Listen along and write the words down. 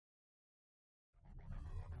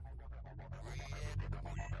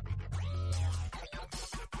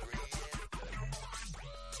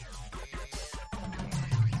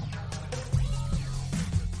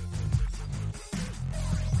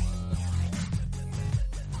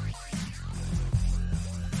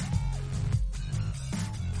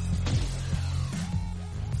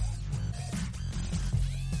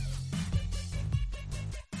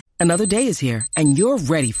Another day is here, and you're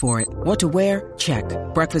ready for it. What to wear? Check.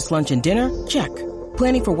 Breakfast, lunch, and dinner? Check.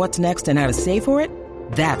 Planning for what's next and how to save for it?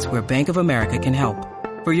 That's where Bank of America can help.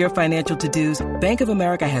 For your financial to-dos, Bank of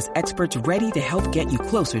America has experts ready to help get you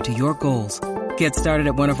closer to your goals. Get started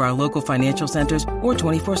at one of our local financial centers or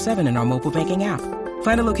 24/7 in our mobile banking app.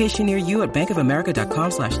 Find a location near you at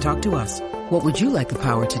bankofamerica.com/talktous. What would you like the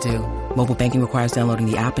power to do? Mobile banking requires downloading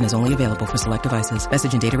the app and is only available for select devices.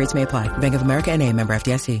 Message and data rates may apply. Bank of America N.A., member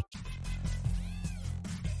FDIC.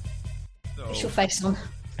 What's your face on?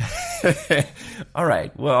 All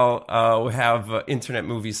right. Well, we have internet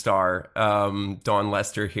movie star Dawn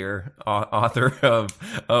Lester here, author of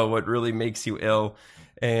What Really Makes You Ill.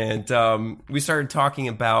 And we started talking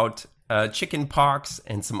about chicken pox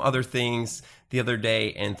and some other things the other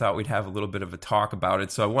day and thought we'd have a little bit of a talk about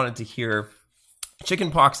it. So I wanted to hear,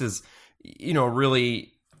 chicken pox is,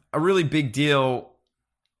 really a really big deal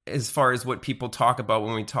as far as what people talk about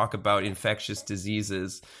when we talk about infectious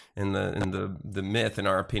diseases and the myth, in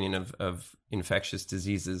our opinion, of infectious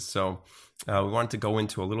diseases. So we wanted to go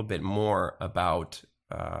into a little bit more about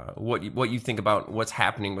what you think about what's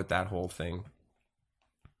happening with that whole thing.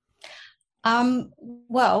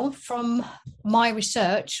 Well, from my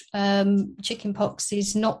research, chickenpox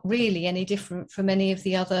is not really any different from any of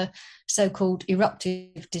the other so-called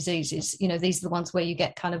eruptive diseases. These are the ones where you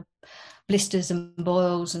get kind of blisters and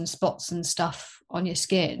boils and spots and stuff on your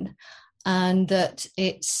skin, and that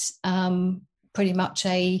it's pretty much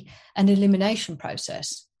an elimination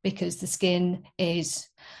process, because the skin is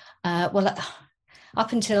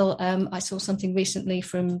up until I saw something recently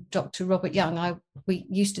from Dr. Robert Young. We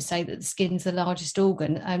used to say that the skin's the largest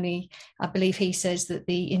organ, only I believe he says that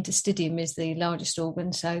the interstitium is the largest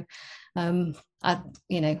organ. So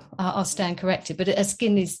I'll stand corrected, but the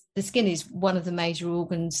skin is one of the major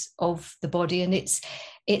organs of the body, and it's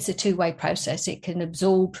a two-way process. It can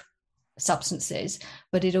absorb substances,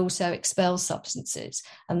 but it also expels substances,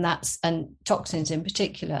 and toxins in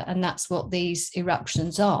particular, and that's what these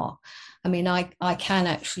eruptions are. I mean, I can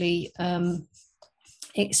actually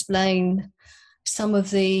explain some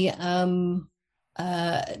of the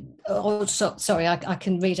I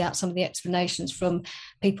can read out some of the explanations from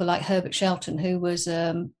people like Herbert Shelton, who was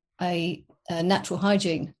a natural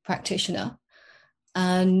hygiene practitioner,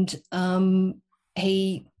 and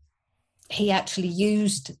he actually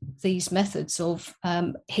used these methods of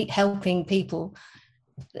helping people.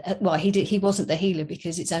 Well, he wasn't the healer,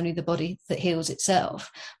 because it's only the body that heals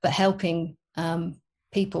itself, but helping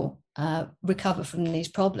people recover from these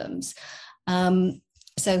problems.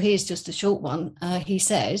 So here's just a short one. He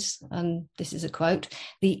says, and this is a quote: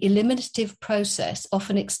 "The eliminative process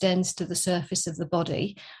often extends to the surface of the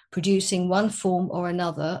body, producing one form or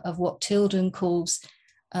another of what Tilden calls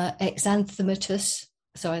exanthematous,"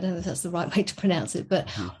 so I don't know if that's the right way to pronounce it, but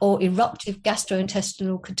or eruptive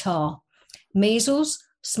gastrointestinal catarrh, measles,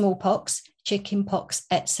 smallpox, chickenpox,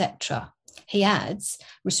 etc. He adds,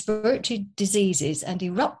 respiratory diseases and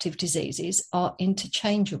eruptive diseases are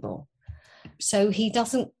interchangeable. So he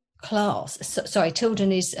doesn't class.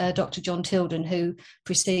 Tilden is Dr. John Tilden, who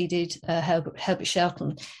preceded Herbert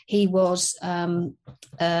Shelton. He was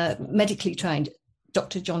medically trained.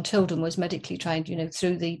 Dr. John Tilden was medically trained,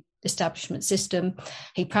 through the establishment system.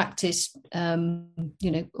 He practiced,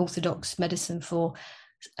 orthodox medicine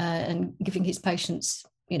and giving his patients,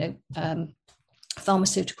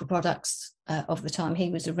 pharmaceutical products of the time.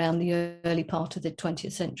 He was around the early part of the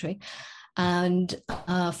 20th century, and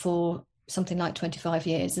for something like 25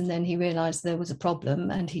 years. And then he realized there was a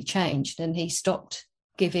problem, and he changed, and he stopped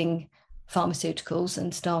giving pharmaceuticals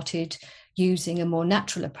and started using a more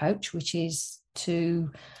natural approach, which is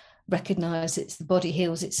to recognize it's the body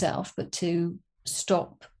heals itself, but to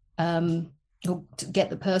stop or to get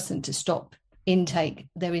the person to stop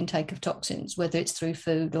their intake of toxins, whether it's through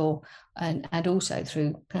food and also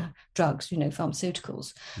through drugs,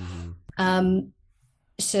 pharmaceuticals. Mm-hmm.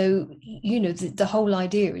 So, the whole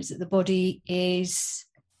idea is that the body is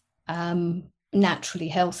naturally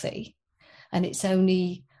healthy, and it's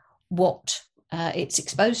only what it's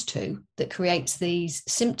exposed to that creates these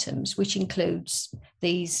symptoms, which includes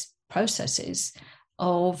these processes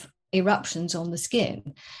of eruptions on the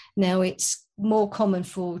skin. Now, it's more common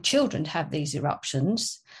for children to have these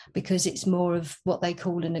eruptions because it's more of what they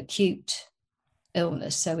call an acute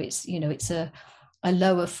illness. So it's a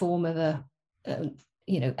lower form of a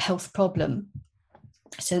health problem.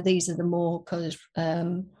 So these are the more kind of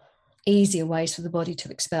easier ways for the body to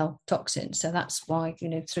expel toxins. So that's why,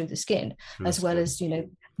 through the skin, as well as,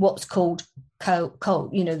 what's called cold,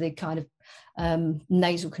 the kind of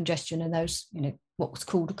nasal congestion and those, what's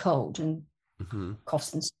called a cold. And Mm-hmm.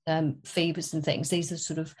 coughs and fevers and things. These are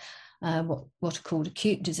sort of what are called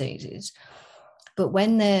acute diseases. But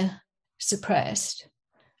when they're suppressed,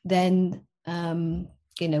 then,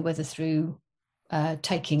 whether through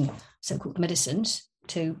taking so-called medicines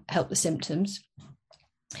to help the symptoms,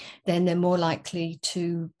 then they're more likely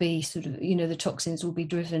to be sort of, the toxins will be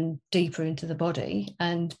driven deeper into the body,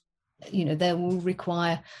 and, they will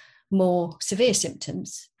require more severe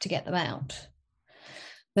symptoms to get them out.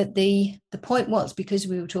 But the point was, because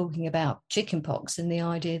we were talking about chickenpox and the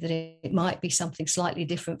idea that it might be something slightly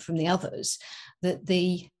different from the others, that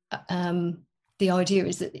the idea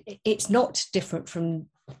is that it's not different from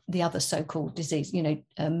the other so-called disease,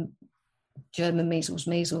 German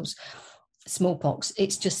measles, smallpox.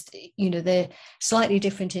 It's just, they're slightly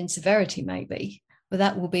different in severity maybe, but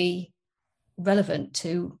that will be relevant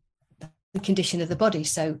to the condition of the body.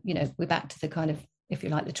 So, we're back to the kind of, if you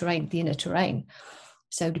like, the terrain, the inner terrain.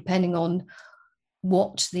 So depending on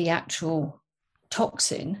what the actual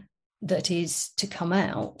toxin that is to come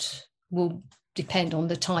out will depend on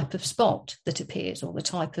the type of spot that appears, or the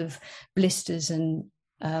type of blisters and,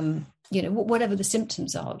 whatever the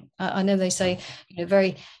symptoms are. I know they say,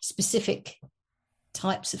 very specific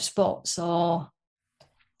types of spots are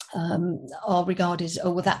regarded as,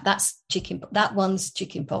 that's that one's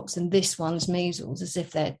chickenpox and this one's measles, as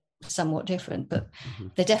if they're somewhat different, but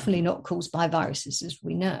they're definitely not caused by viruses, as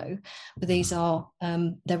we know. But these are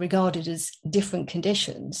they're regarded as different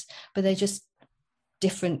conditions, but they're just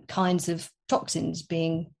different kinds of toxins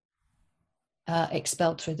being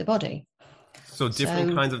expelled through the body. So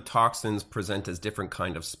different kinds of toxins present as different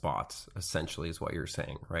kind of spots, essentially, is what you're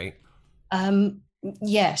saying, right?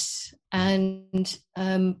 Yes, and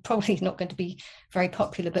probably not going to be very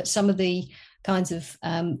popular, but some of the kinds of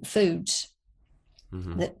foods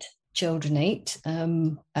that children eat,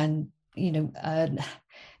 and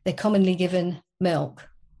they're commonly given milk,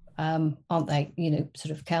 aren't they?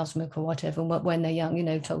 Sort of cow's milk or whatever, when they're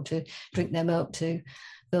young, told to drink their milk to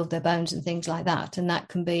build their bones and things like that. And that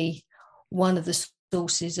can be one of the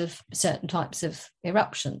sources of certain types of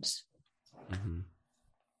eruptions.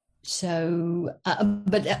 So,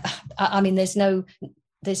 I mean, there's no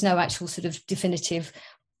actual sort of definitive,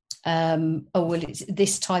 it's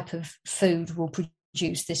this type of food will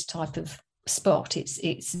produce this type of spot.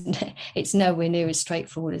 It's nowhere near as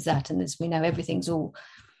straightforward as that. And as we know, everything's all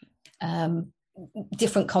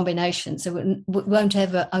different combinations. So it won't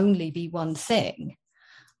ever only be one thing.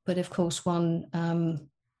 But of course, there'll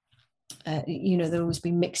always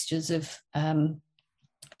be mixtures of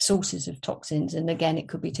sources of toxins, and again, it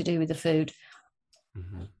could be to do with the food.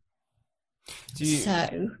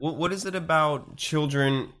 What is it about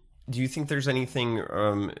children? Do you think there's anything,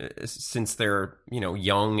 since they're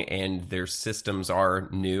young and their systems are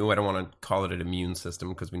new? I don't want to call it an immune system,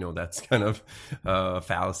 because we know that's kind of a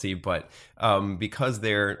fallacy, but because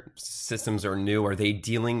their systems are new, are they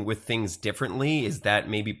dealing with things differently? Is that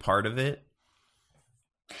maybe part of it?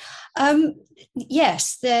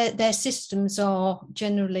 Yes, their systems are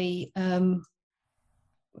generally,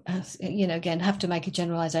 again, have to make a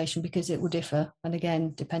generalization because it will differ, and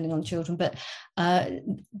again, depending on children, but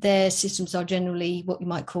their systems are generally what you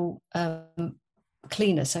might call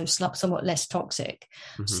cleaner, so somewhat less toxic.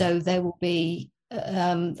 So there will be,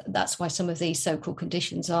 that's why some of these so-called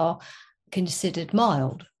conditions are considered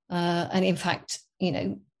mild. And in fact,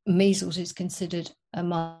 measles is considered a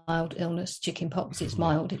mild illness. Chickenpox is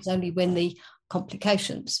mild. It's only when the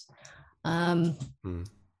complications. And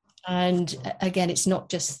again, it's not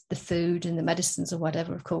just the food and the medicines or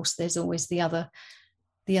whatever. Of course, there's always the other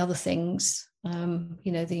things.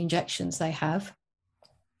 The injections they have.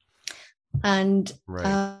 And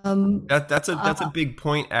right. That's a big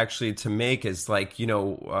point actually to make, is like,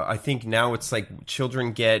 I think now it's like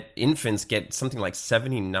infants get something like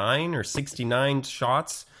 79 or 69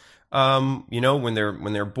 shots when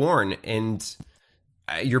they're born, and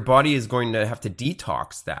your body is going to have to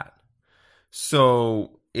detox that.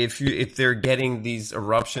 So if they're getting these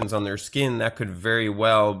eruptions on their skin, that could very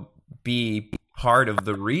well be part of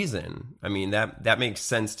the reason. I mean, that makes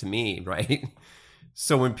sense to me, right?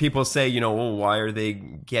 So when people say, why are they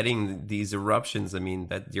getting these eruptions? I mean,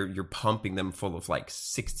 that you're pumping them full of like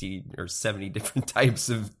 60 or 70 different types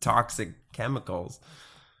of toxic chemicals.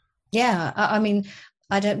 Yeah, I mean,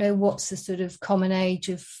 I don't know what's the sort of common age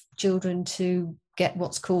of children to get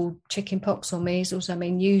what's called chickenpox or measles. I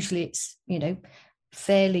mean, usually it's,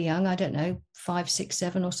 fairly young. I don't know, 5, 6,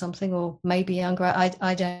 7 or something, or maybe younger. I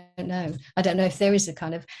don't know. I don't know if there is a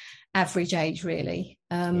kind of average age really.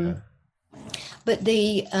 But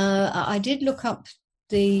I did look up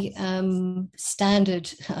the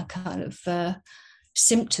standard kind of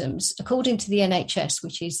symptoms, according to the NHS,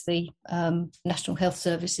 which is the National Health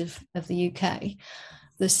Service of the UK,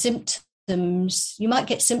 the symptoms, you might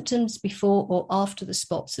get symptoms before or after the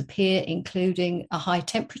spots appear, including a high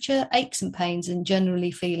temperature, aches and pains, and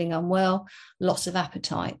generally feeling unwell, loss of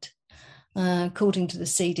appetite. According to the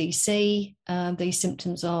CDC, these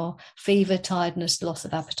symptoms are fever, tiredness, loss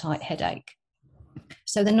of appetite, headache.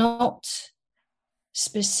 So they're not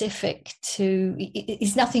specific to,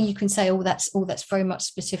 it's nothing you can say, that's very much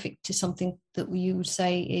specific to something that you would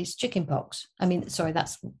say is chickenpox. I mean, sorry,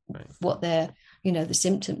 that's right. What they're, the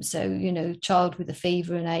symptoms. So, child with a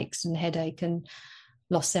fever and aches and headache and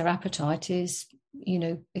lost their appetite is,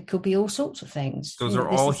 it could be all sorts of things. Those are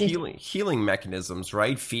all healing mechanisms,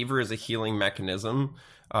 right? Fever is a healing mechanism.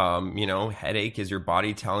 Headache is your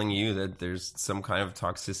body telling you that there's some kind of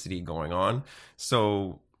toxicity going on.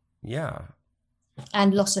 So, yeah.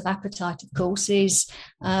 And loss of appetite, of course, is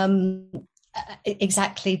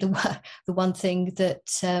exactly the one thing that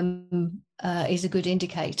is a good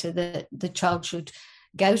indicator that the child should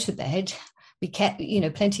go to bed, be kept,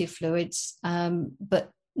 plenty of fluids,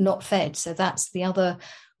 but not fed. So that's the other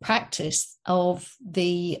practice of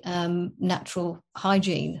the natural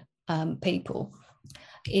hygiene people,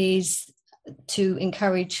 is to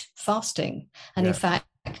encourage fasting. And in fact,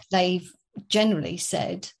 they've generally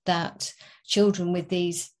said that children with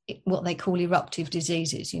these, what they call eruptive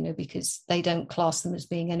diseases, because they don't class them as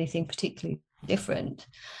being anything particularly different,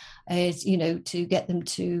 is, to get them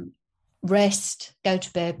to rest, go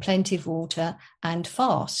to bed, plenty of water, and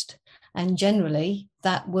fast. And generally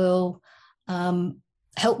that will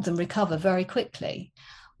help them recover very quickly.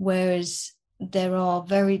 Whereas there are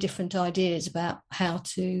very different ideas about how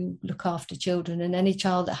to look after children, and any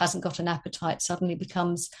child that hasn't got an appetite suddenly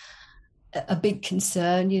becomes a big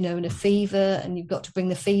concern, and a fever, and you've got to bring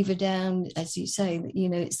the fever down, as you say,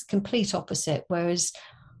 it's the complete opposite. Whereas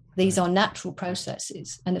these are natural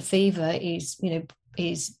processes, and a fever is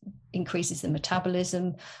increases the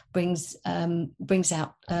metabolism, brings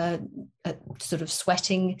out sort of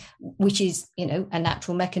sweating, which is, a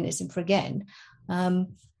natural mechanism for, again,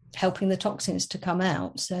 helping the toxins to come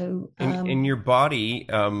out. So in your body,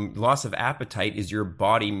 loss of appetite is your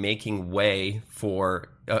body making way for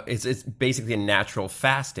it's basically a natural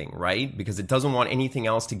fasting, right? Because it doesn't want anything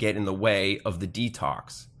else to get in the way of the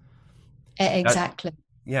detox. Exactly.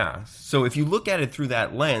 Yeah. So if you look at it through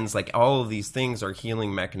that lens, like all of these things are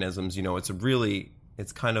healing mechanisms,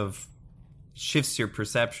 it's kind of shifts your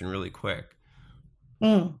perception really quick.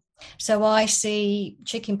 So I see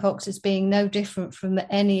chickenpox as being no different from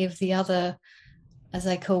any of the other, as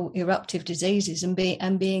they call, eruptive diseases, and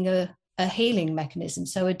being a healing mechanism,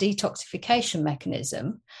 so a detoxification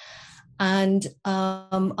mechanism. And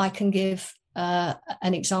I can give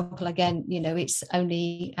an example. Again, it's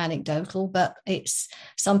only anecdotal, but it's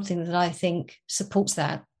something that I think supports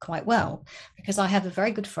that quite well, because I have a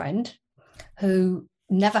very good friend who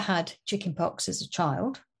never had chickenpox as a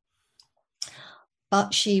child,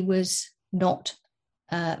 but she was not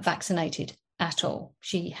vaccinated at all.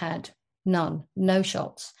 She had no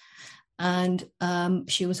shots. And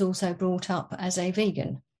she was also brought up as a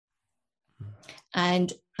vegan.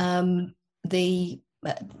 And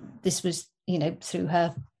this was, through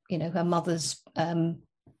her, her mother's,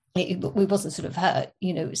 it wasn't sort of her,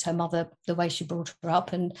 it was her mother, the way she brought her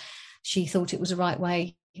up, and she thought it was the right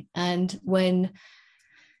way. And when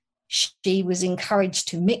she was encouraged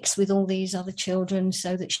to mix with all these other children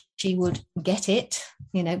so that she would get it,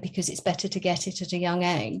 because it's better to get it at a young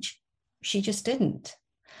age, she just didn't.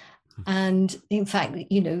 And in fact,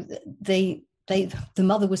 the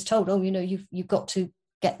mother was told, you've got to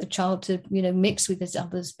get the child to, mix with his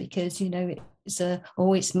others, because,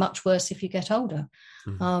 it's much worse if you get older.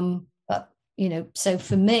 Mm-hmm. But, so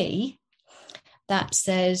for me, that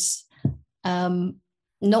says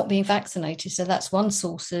not being vaccinated. So that's one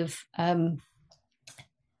source of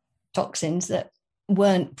toxins that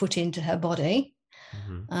weren't put into her body.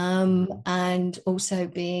 Mm-hmm. And also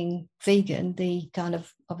being vegan, the kind of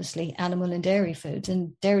obviously animal and dairy foods,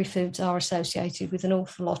 and dairy foods are associated with an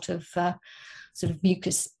awful lot of sort of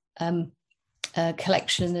mucus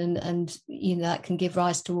collection, and that can give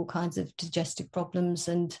rise to all kinds of digestive problems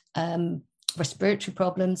and respiratory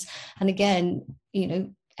problems, and again,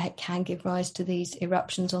 it can give rise to these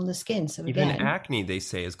eruptions on the skin. So again, even acne, they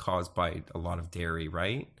say, is caused by a lot of dairy,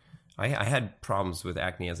 right? I had problems with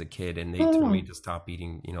acne as a kid, and they told me to stop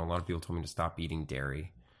eating, a lot of people told me to stop eating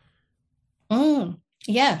dairy.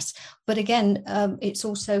 Yes. But again, it's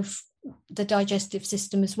also the digestive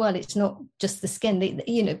system as well. It's not just the skin,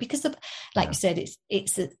 because you said,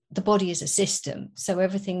 it's the body is a system. So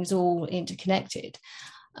everything's all interconnected.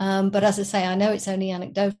 But as I say, I know it's only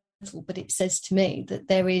anecdotal, but it says to me that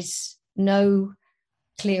there is no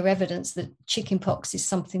clear evidence that chickenpox is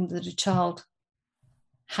something that a child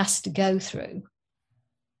has to go through.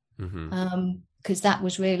 Because that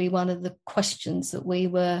was really one of the questions that we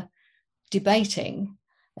were debating,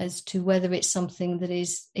 as to whether it's something that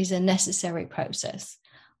is a necessary process.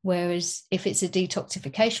 Whereas if it's a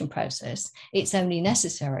detoxification process, it's only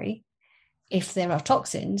necessary if there are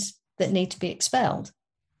toxins that need to be expelled.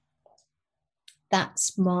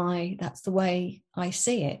 That's the way I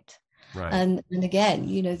see it. Right. And again,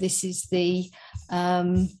 this is the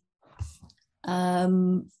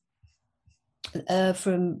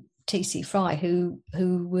from T.C. Fry, who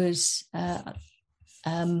was a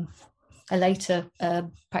later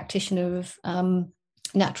practitioner of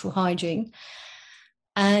natural hygiene.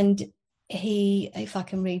 And he, if I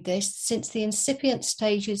can read this, since the incipient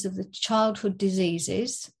stages of the childhood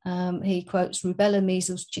diseases, he quotes, rubella,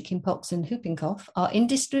 measles, chickenpox, and whooping cough are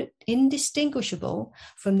indistinguishable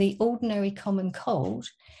from the ordinary common cold.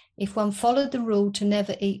 If one followed the rule to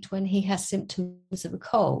never eat when he has symptoms of a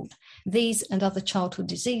cold, these and other childhood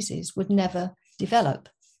diseases would never develop.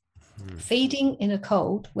 Feeding in a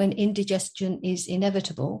cold when indigestion is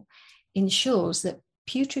inevitable ensures that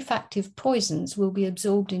putrefactive poisons will be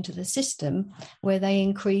absorbed into the system, where they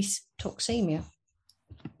increase toxemia.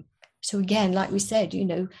 So again, like we said,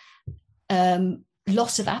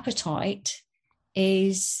 loss of appetite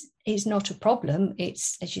is not a problem.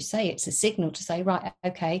 It's, as you say, it's a signal to say, right,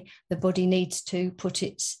 okay, the body needs to put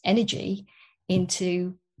its energy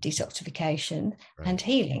into detoxification and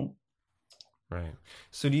healing. Right.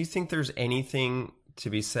 So do you think there's anything to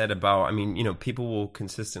be said about, I mean, people will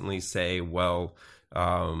consistently say, well,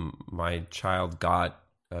 my child got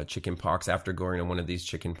chicken pox after going to one of these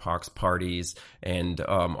chicken pox parties. And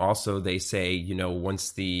also they say,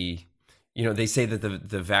 once they say that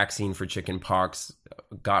the vaccine for chicken pox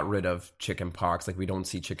got rid of chicken pox, like we don't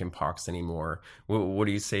see chicken pox anymore. What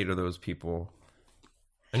do you say to those people?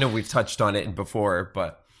 I know we've touched on it before,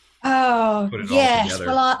 but put it all yes. together.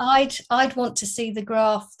 Well, I'd want to see the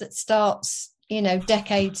graph that starts,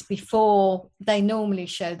 decades before they normally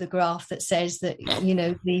show the graph that says that,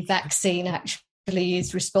 the vaccine actually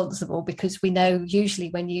is responsible, because we know usually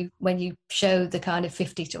when you show the kind of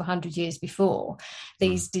 50 to 100 years before,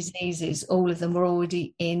 these diseases, all of them were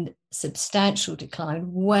already in substantial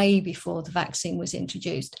decline way before the vaccine was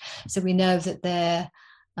introduced. So we know that they're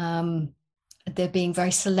being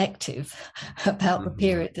very selective about the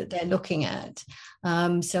period that they're looking at.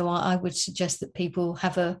 So I would suggest that people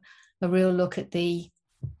have a real look at the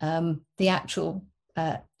actual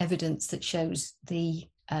evidence that shows the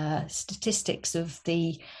statistics of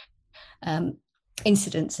the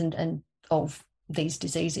incidence and of these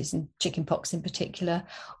diseases, and chickenpox in particular,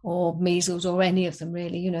 or measles, or any of them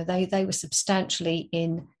really. They were substantially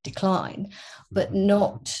in decline, but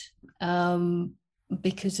not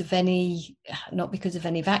because of any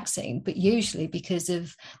vaccine, but usually because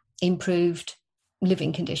of improved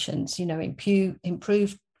living conditions,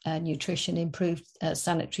 improved nutrition, improved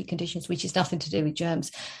sanitary conditions, which is nothing to do with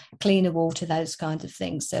germs, cleaner water, those kinds of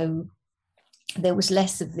things. So there was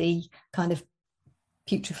less of the kind of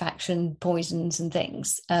putrefaction, poisons and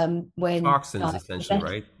things when toxins, essentially,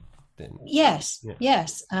 right? Yes.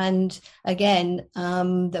 And again,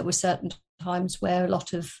 there were certain times where a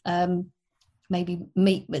lot of maybe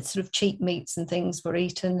meat, with sort of cheap meats and things, were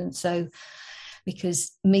eaten, and so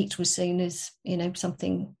because meat was seen as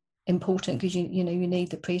something important, because you need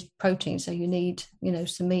the protein, so you need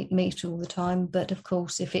some meat all the time. But of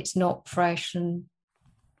course, if it's not fresh and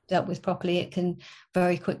dealt with properly, it can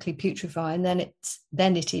very quickly putrefy, and then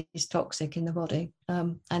it is toxic in the body,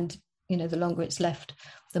 and the longer it's left,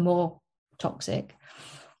 the more toxic.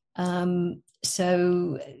 But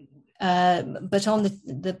on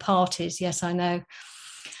the parties, yes, I know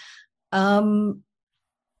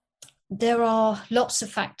there are lots of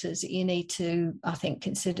factors that you need to, I think,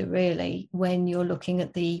 consider really when you're looking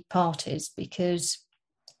at the parties, because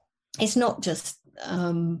it's not just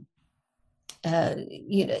the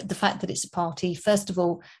fact that it's a party. First of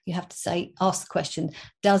all, you have to ask the question,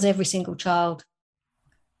 does every single child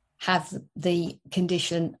have the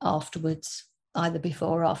condition afterwards, either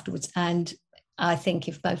before or afterwards? And I think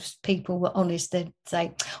if most people were honest, they'd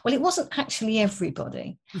say, well, it wasn't actually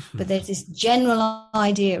everybody, but there's this general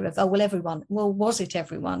idea of, oh, well, everyone. Well, was it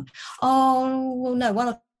everyone? Oh, well, no, one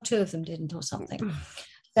or two of them didn't, or something.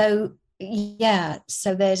 So, yeah,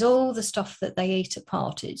 so there's all the stuff that they eat at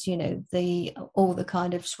parties, all the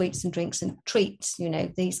kind of sweets and drinks and treats,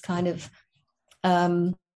 these kind of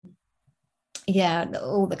yeah,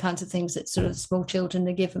 all the kinds of things that sort of small children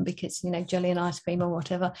are given because, jelly and ice cream or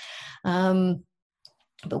whatever.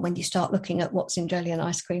 But when you start looking at what's in jelly and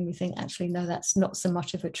ice cream, you think, actually, no, that's not so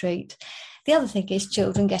much of a treat. The other thing is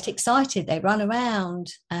children get excited, they run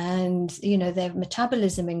around, and, their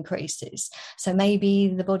metabolism increases. So maybe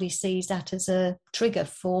the body sees that as a trigger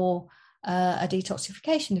for a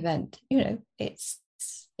detoxification event. It's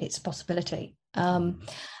a possibility.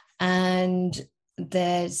 And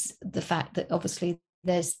there's the fact that obviously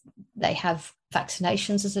they have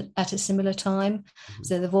vaccinations at a similar time. Mm-hmm.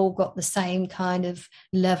 So they've all got the same kind of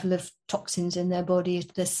level of toxins in their body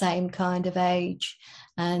at the same kind of age.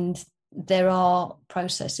 And there are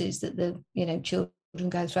processes that the children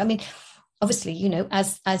go through. I mean, obviously,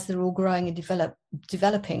 as they're all growing and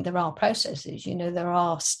developing, there are processes, there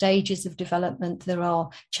are stages of development, there are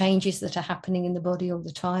changes that are happening in the body all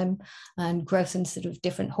the time, and growth and sort of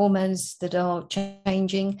different hormones that are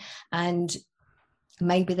changing. And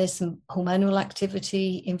maybe there's some hormonal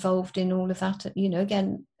activity involved in all of that,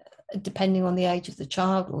 again, depending on the age of the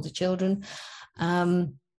child or the children.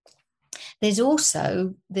 There's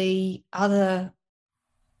also the other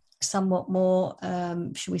somewhat more,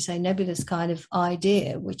 should we say, nebulous kind of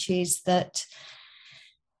idea, which is that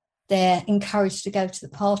they're encouraged to go to the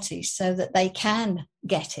party so that they can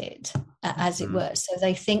get it, as it were. So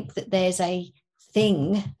they think that there's a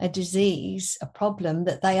thing, a disease, a problem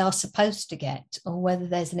that they are supposed to get, or whether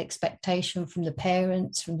there's an expectation from the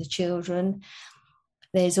parents, from the children.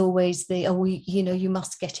 There's always you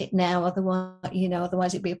must get it now,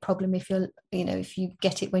 otherwise it'd be a problem if if you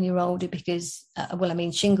get it when you're older, because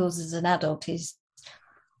shingles as an adult is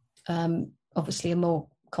obviously a more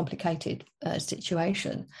complicated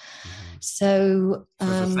situation. Mm-hmm. So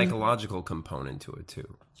there's a psychological component to it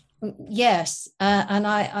too. Yes, and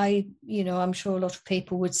I'm sure a lot of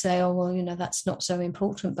people would say, oh well, that's not so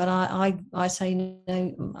important, but I say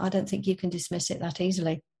no, I don't think you can dismiss it that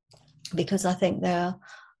easily. Because I think there,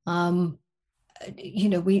 we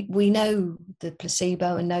know the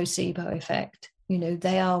placebo and nocebo effect.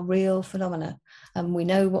 They are real phenomena, and we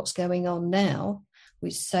know what's going on now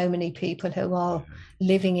with so many people who are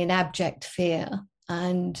living in abject fear,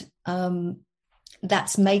 and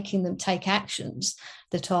that's making them take actions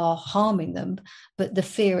that are harming them. But the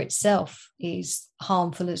fear itself is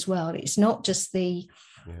harmful as well. It's not just the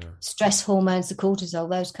stress hormones, the cortisol,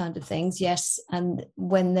 those kind of things. Yes, and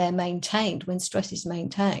when they're maintained, when stress is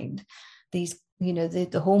maintained, these,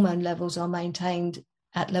 the hormone levels are maintained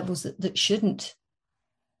at levels that shouldn't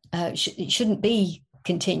be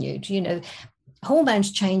continued.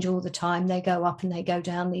 Hormones change all the time. They go up and they go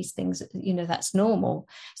down. These things, that's normal.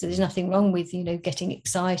 So there's nothing wrong with, getting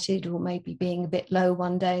excited or maybe being a bit low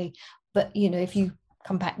one day. But, if you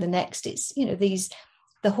come back the next, it's,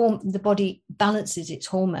 the body balances its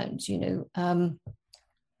hormones,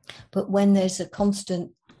 but when there's a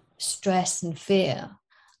constant stress and fear,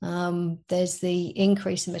 there's the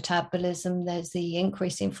increase in metabolism, there's the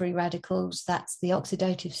increase in free radicals, that's the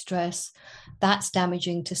oxidative stress, that's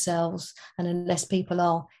damaging to cells. And unless people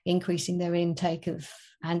are increasing their intake of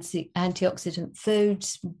antioxidant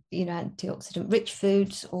foods, antioxidant rich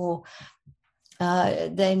foods, or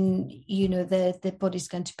then, their body's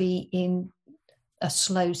going to be in a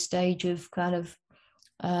slow stage of kind of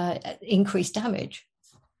increased damage.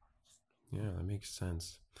 Yeah, that makes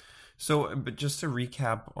sense. So, but just to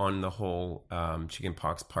recap on the whole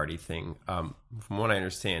chickenpox party thing, from what I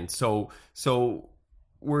understand, so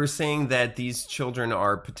we're saying that these children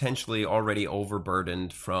are potentially already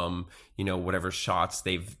overburdened from, whatever shots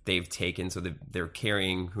they've taken, so they're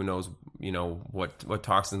carrying who knows, what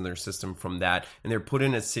toxins in their system from that, and they're put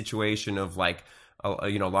in a situation of like, a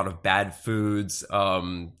lot of bad foods,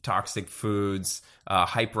 toxic foods,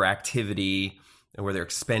 hyperactivity, where they're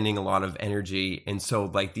expending a lot of energy. And so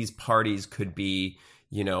like these parties could be,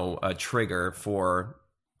 a trigger for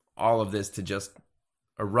all of this to just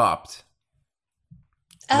erupt.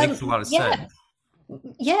 It makes a lot of sense.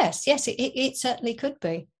 Yes, it certainly could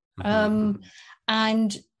be. Mm-hmm.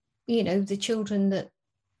 And, the children that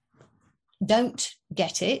don't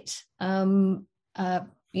get it, like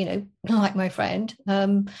my friend,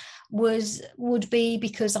 would be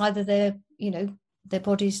because either their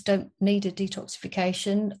bodies don't need a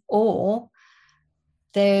detoxification, or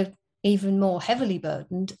they're even more heavily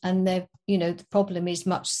burdened, and they're, the problem is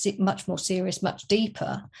much more serious, much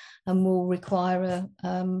deeper, and will require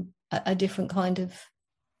a different kind of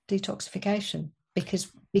detoxification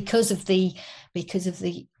because of the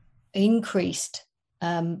increased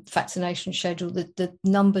vaccination schedule, the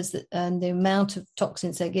numbers and the amount of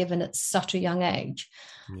toxins they're given at such a young age,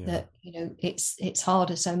 that it's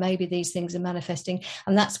harder. So maybe these things are manifesting,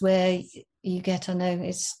 and that's where you get, I know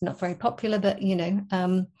it's not very popular, but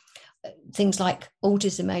things like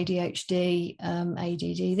autism, ADHD,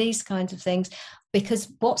 ADD, these kinds of things,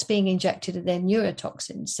 because what's being injected are their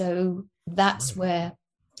neurotoxins. So that's where,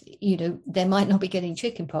 they might not be getting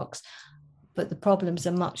chickenpox, but the problems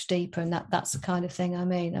are much deeper, and that's the kind of thing I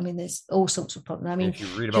mean. There's all sorts of problems. I mean, if you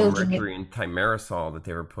read about children, mercury and thimerosal that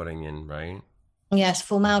they were putting in, right? yes,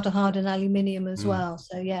 formaldehyde and aluminium as well.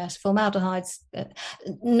 So yes, formaldehyde's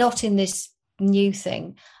not in this new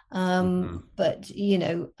thing, but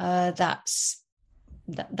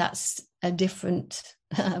that's a different.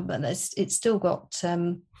 But it's still got.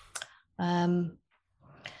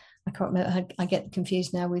 I can't remember. I get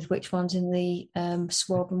confused now with which one's in the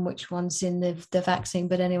swab and which one's in the vaccine.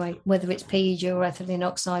 But anyway, whether it's PEG or ethylene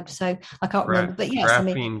oxide, so I can't remember. But yes,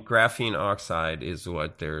 graphene oxide is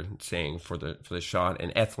what they're saying for the shot,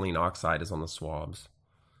 and ethylene oxide is on the swabs.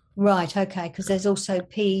 Right. Okay. Because there's also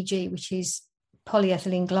PEG, which is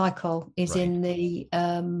polyethylene glycol, is in the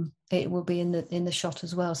it will be in the shot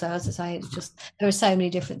as well. So as I say, it's just there are so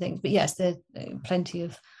many different things. But yes, there's plenty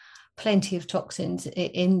of toxins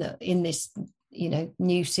in this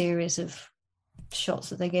new series of shots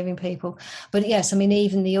that they're giving people. But yes,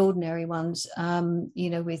 even the ordinary ones,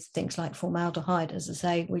 with things like formaldehyde, as I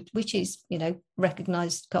say, which is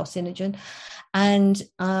recognized carcinogen, and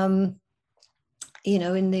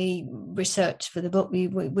in the research for the book,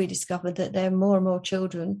 we discovered that there are more and more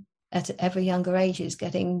children at ever younger ages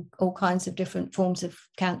getting all kinds of different forms of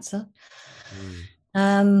cancer.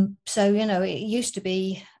 So it used to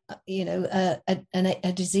be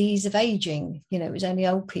a disease of aging. It was only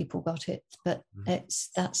old people got it, but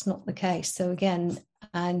that's not the case. So again,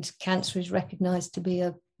 and cancer is recognized to be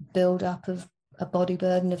a build-up of a body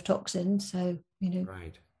burden of toxins. So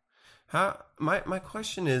right. My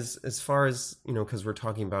question is, as far as because we're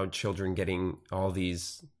talking about children getting all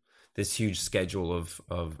this huge schedule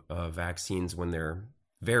of vaccines when they're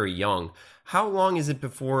very young. How long is it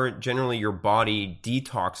before generally your body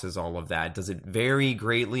detoxes all of that? Does it vary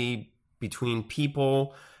greatly between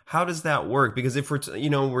people? How does that work? Because if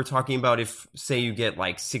we're talking about, if say you get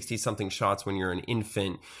like 60 something shots when you're an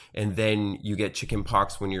infant and then you get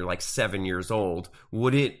chickenpox when you're like 7 years old,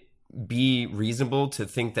 would it be reasonable to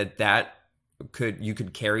think that you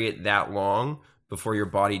could carry it that long before your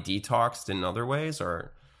body detoxed in other ways?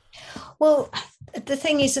 Or well, the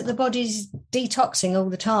thing is that the body's detoxing all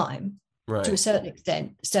the time, right, to a certain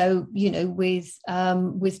extent. So,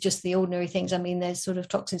 with just the ordinary things, there's sort of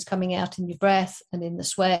toxins coming out in your breath and in the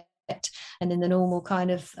sweat and in the normal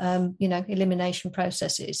kind of, elimination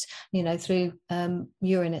processes, through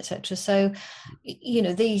urine, etc. So,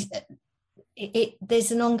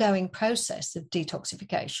 there's an ongoing process of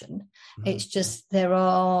detoxification. It's just there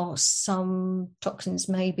are some toxins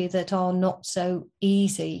maybe that are not so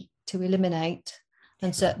easy to eliminate,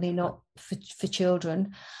 and certainly not for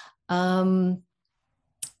children. But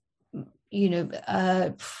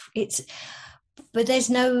there's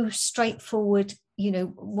no straightforward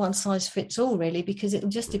one size fits all, really, because it will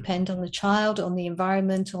just depend on the child, on the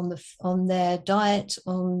environment, on their diet,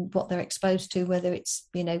 on what they're exposed to, whether it's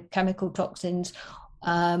chemical toxins,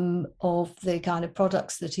 of the kind of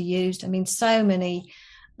products that are used. So many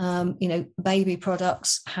baby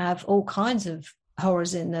products have all kinds of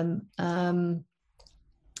horrors in them.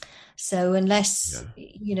 So unless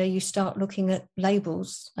you start looking at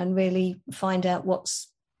labels and really find out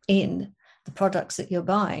what's in the products that you're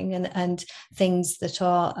buying, and things that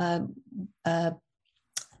are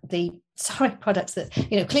products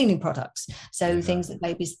that cleaning products, so things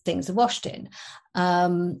are washed in,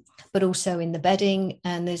 but also in the bedding.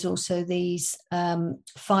 And there's also these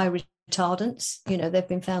fire retardants. They've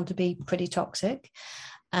been found to be pretty toxic.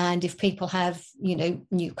 And if people have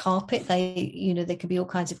new carpet, there could be all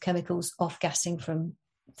kinds of chemicals off-gassing from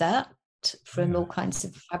that, from all kinds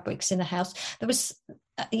of fabrics in the house. There was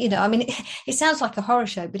it sounds like a horror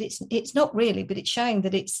show, but it's not really. But it's showing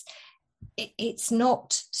that it's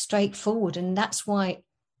not straightforward, and that's why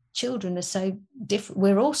children are so different.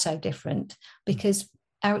 We're all so different because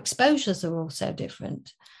our exposures are all so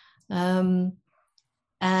different, and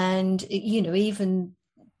even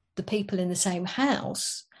the people in the same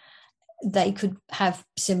house, they could have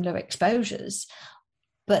similar exposures.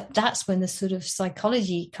 But that's when the sort of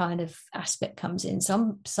psychology kind of aspect comes in.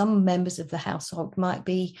 Some members of the household might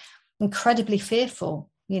be incredibly fearful,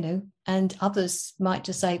 and others might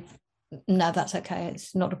just say, no, that's okay,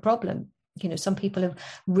 it's not a problem. Some people are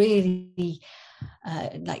really,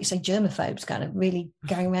 like you say, germaphobes, kind of really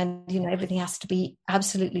going around, everything has to be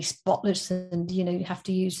absolutely spotless, and, you have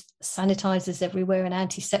to use sanitizers everywhere and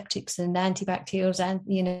antiseptics and antibacterials and,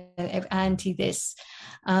 anti this.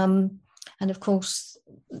 And of course,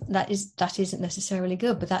 that isn't necessarily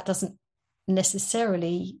good, but that won't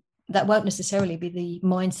necessarily be the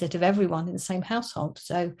mindset of everyone in the same household.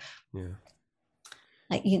 So,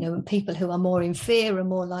 and people who are more in fear are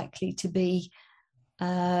more likely to be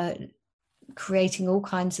creating all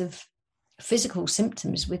kinds of physical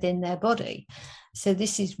symptoms within their body. So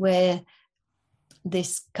this is where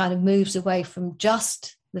this kind of moves away from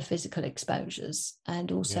just the physical exposures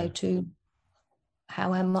and also to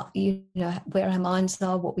where our minds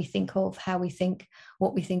are, what we think of, how we think,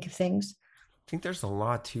 what we think of things. I think there's a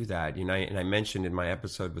lot to that, and I mentioned in my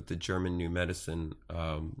episode with the German New Medicine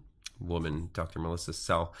woman, Dr. Melissa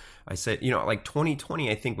Sell, I said, like 2020,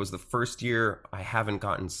 I think was the first year I haven't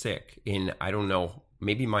gotten sick in, I don't know,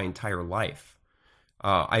 maybe my entire life.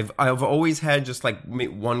 I've always had just like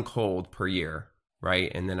one cold per year, right?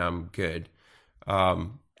 And then I'm good.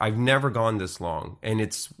 I've never gone this long, and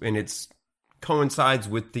it's coincides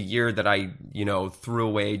with the year that I, threw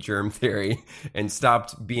away germ theory and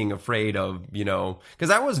stopped being afraid of,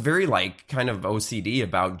 because I was very like kind of OCD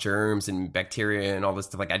about germs and bacteria and all this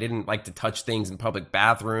stuff. Like I didn't like to touch things in public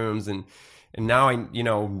bathrooms, and now I,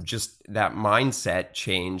 just that mindset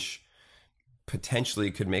change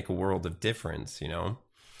potentially could make a world of difference, But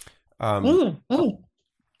going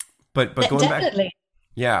Definitely. back,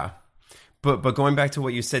 yeah. But going back to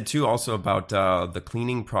what you said too, also about the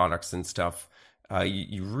cleaning products and stuff,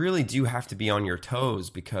 you really do have to be on your toes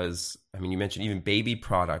because, I mean, you mentioned even baby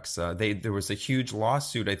products. There was a huge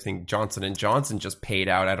lawsuit. I think Johnson & Johnson just paid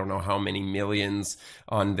out, I don't know how many millions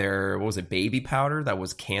on their, what was it, baby powder that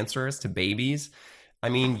was cancerous to babies. I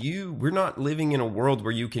mean, we're not living in a world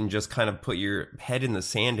where you can just kind of put your head in the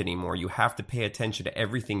sand anymore. You have to pay attention to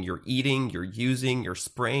everything you're eating, you're using, you're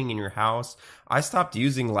spraying in your house. I stopped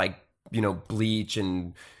using bleach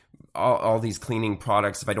and all these cleaning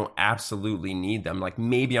products if I don't absolutely need them, like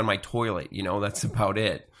maybe on my toilet, that's about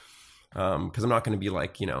it. Because I'm not going to be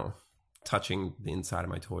like, touching the inside of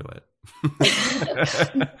my toilet.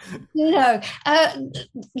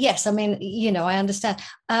 Yes, I mean, I understand.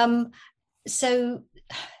 So,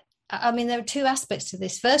 I mean, there are two aspects to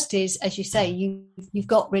this. First is, as you say, you've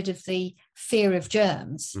got rid of the fear of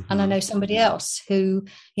germs. Mm-hmm. And I know somebody else who,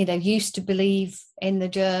 used to believe in the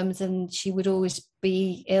germs, and she would always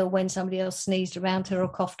be ill when somebody else sneezed around her or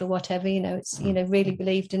coughed or whatever, really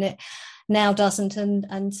believed in it, now doesn't.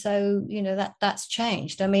 And so, that's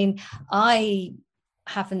changed. I mean, I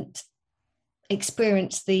haven't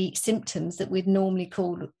experienced the symptoms that we'd normally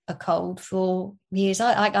call a cold for years.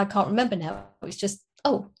 I can't remember now. It's just,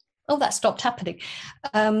 oh, that stopped happening.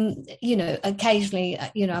 Occasionally,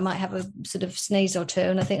 I might have a sort of sneeze or two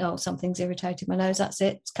and I think, oh, something's irritated my nose. That's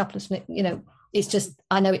it. It's a couple of it's just,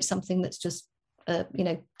 I know it's something that's just,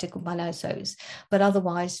 tickled my nose. But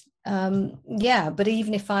otherwise, but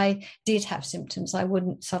even if I did have symptoms, I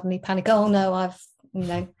wouldn't suddenly panic. Oh no,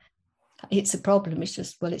 it's a problem. It's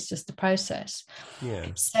just the process. Yeah.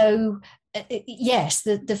 So yes,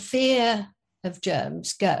 the fear of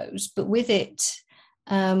germs goes, but with it,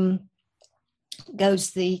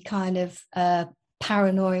 goes the kind of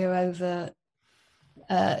paranoia over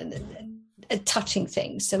touching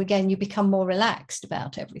things. So again, you become more relaxed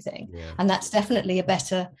about everything, and that's definitely a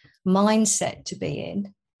better mindset to be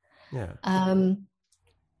in. Yeah.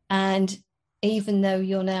 And even though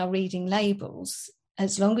you're now reading labels,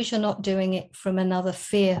 as long as you're not doing it from another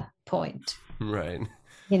fear point, right?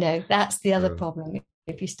 That's the other problem.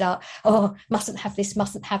 If you start, mustn't have this,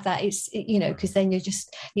 mustn't have that, it's because then you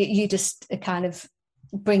just are kind of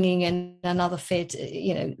bringing in another fear,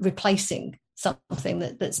 replacing something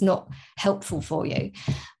that's not helpful for you.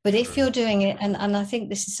 But if you're doing it, and I think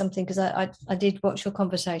this is something, because I did watch your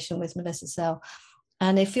conversation with Melissa Sell,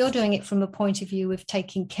 and if you're doing it from a point of view of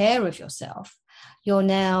taking care of yourself, you're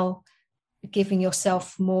now giving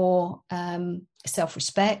yourself more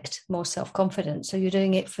self-respect, more self-confidence. So you're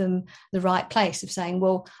doing it from the right place of saying,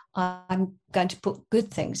 well, I'm going to put good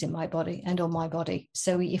things in my body and on my body.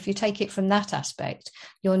 So if you take it from that aspect,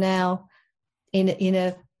 you're now in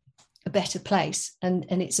a better place, and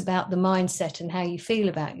it's about the mindset and how you feel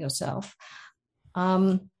about yourself.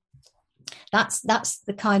 That's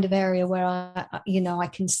the kind of area where I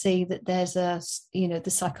can see that there's the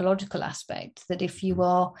psychological aspect, that if you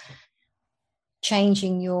are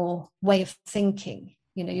changing your way of thinking,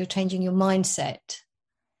 you're changing your mindset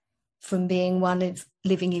from being one of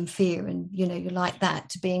living in fear and you're like that,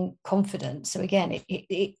 to being confident. So again,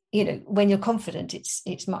 it when you're confident,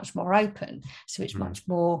 it's much more open, so it's much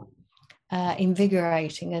more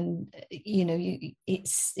invigorating, and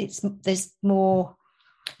there's more,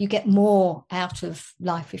 you get more out of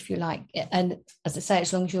life, if you like. And as I say,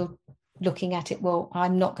 as long as you're looking at it, well,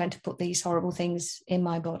 I'm not going to put these horrible things in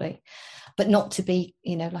my body. But not to be,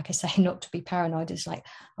 like I say, not to be paranoid. It's like,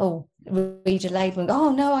 oh, read a label and go,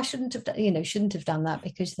 oh no, I shouldn't have, shouldn't have done that,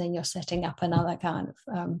 because then you're setting up another kind of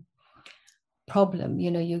problem.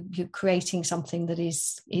 You're creating something that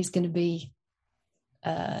is going to be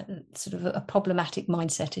sort of a problematic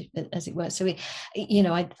mindset, as it were. So,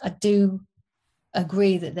 I do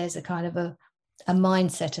agree that there's a kind of a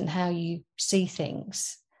mindset and how you see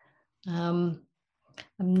things. I'm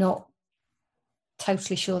not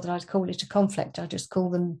totally sure that I'd call it a conflict. I just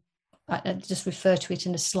refer to it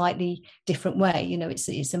in a slightly different way. It's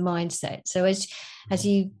a mindset. So as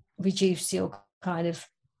you reduce your kind of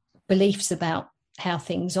beliefs about how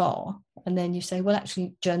things are, and then you say, well,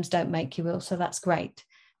 actually germs don't make you ill, so that's great,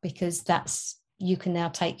 because you can now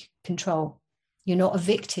take control. You're not a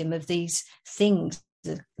victim of these things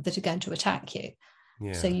that are going to attack you.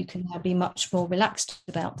 Yeah. So you can now be much more relaxed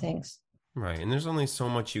about things. Right. And there's only so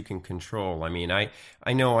much you can control. I mean, I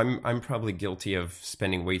know I'm probably guilty of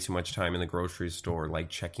spending way too much time in the grocery store, like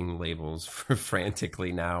checking labels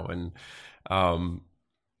frantically now. And, I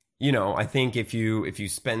think if you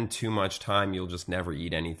spend too much time, you'll just never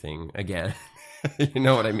eat anything again. You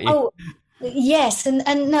know what I mean? Oh, yes.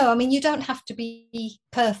 And no, I mean, you don't have to be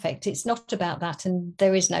perfect. It's not about that. And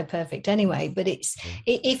there is no perfect anyway, but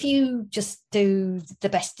if you just do the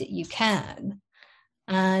best that you can,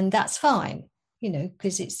 and that's fine,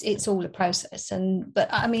 because it's all a process. But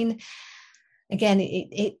I mean, again,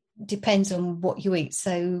 it depends on what you eat.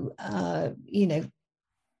 So,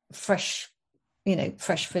 fresh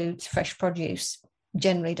foods, fresh produce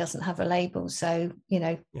generally doesn't have a label. So,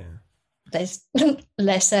 there's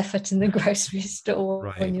less effort in the grocery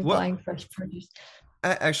store when you're buying fresh produce.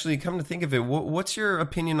 Actually, come to think of it, what's your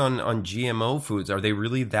opinion on GMO foods? Are they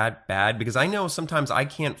really that bad? Because I know sometimes I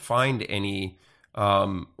can't find any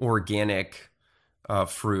organic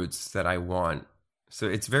fruits that I want, so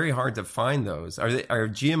it's very hard to find those. Are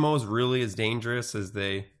GMOs really as dangerous as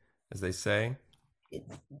they say?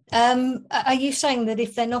 Are you saying that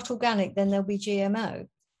if they're not organic, then they'll be GMO?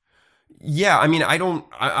 Yeah, I mean,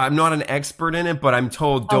 I'm not an expert in it, but I'm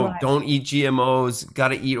told don't eat GMOs. Got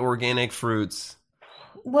to eat organic fruits.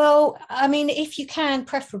 Well, I mean, if you can,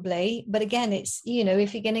 preferably. But again, it's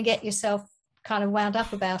if you're going to get yourself kind of wound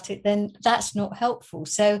up about it, then that's not helpful.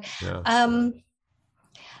 So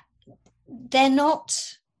they're not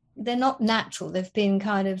natural. They've been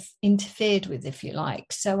kind of interfered with, if you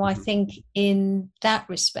like. So I think in that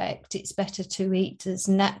respect, it's better to eat as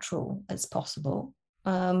natural as possible.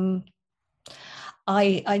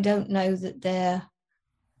 I don't know that they're,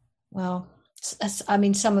 well, I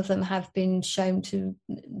mean, some of them have been shown to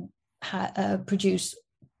produce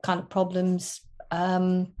kind of problems.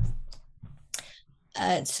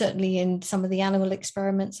 Certainly in some of the animal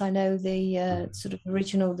experiments, I know the sort of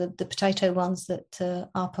original, the potato ones that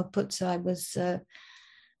Arpa Putzai was,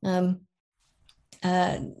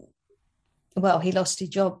 well, he lost his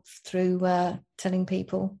job through telling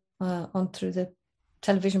people through the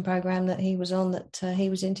television program that he was on that he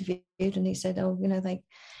was interviewed, and he said, oh, they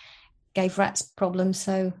gave rats problems,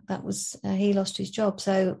 so that was he lost his job.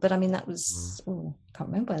 So, but I mean, that was can't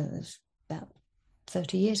remember, it was about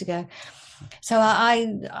 30 years ago. So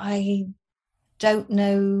I don't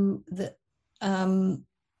know that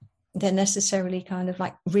they're necessarily kind of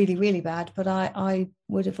like really, really bad, but I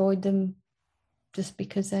would avoid them just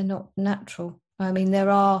because they're not natural. I mean, there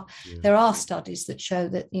are studies that show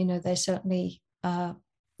that they're certainly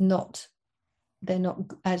not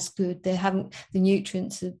as good. They haven't, the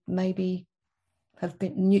nutrients nutrient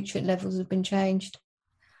levels have been changed.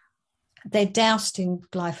 They're doused in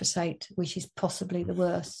glyphosate, which is possibly the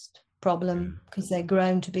worst problem because they're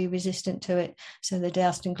grown to be resistant to it. So they're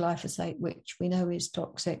doused in glyphosate, which we know is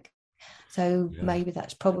toxic. So maybe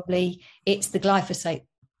it's the glyphosate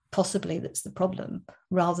possibly that's the problem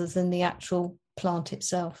rather than the actual plant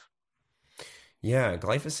itself. Yeah,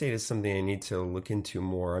 glyphosate is something I need to look into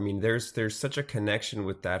more. I mean, there's such a connection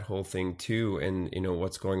with that whole thing too, and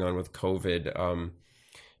what's going on with COVID.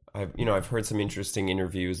 I've heard some interesting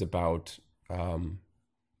interviews about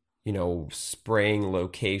spraying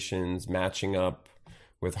locations matching up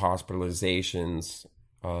with hospitalizations.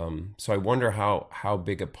 So I wonder how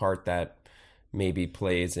big a part that maybe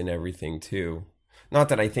plays in everything too. Not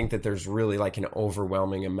that I think that there's really like an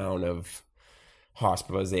overwhelming amount of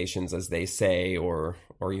hospitalizations, as they say, or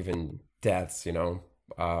even deaths. I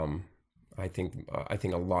think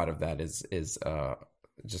a lot of that is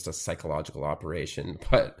just a psychological operation.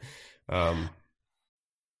 But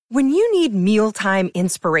When you need mealtime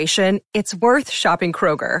inspiration, it's worth shopping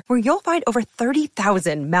Kroger, where you'll find over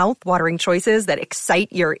 30,000 mouth-watering choices that excite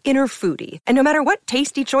your inner foodie. And no matter what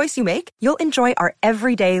tasty choice you make, you'll enjoy our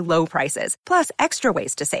everyday low prices, plus extra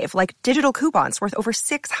ways to save, like digital coupons worth over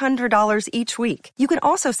 $600 each week. You can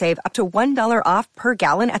also save up to $1 off per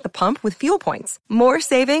gallon at the pump with fuel points. More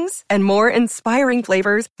savings and more inspiring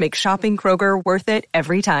flavors make shopping Kroger worth it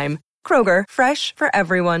every time. Kroger, fresh for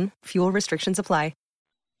everyone. Fuel restrictions apply.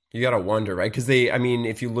 You got to wonder, right? Because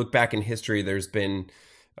if you look back in history, there's been,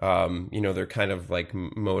 their kind of like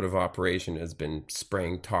mode of operation has been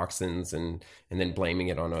spraying toxins and then blaming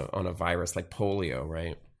it on a virus like polio,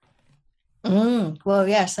 right? Well,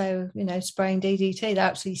 yeah. So, spraying DDT, they're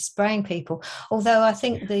actually spraying people. Although I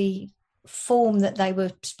think the form that they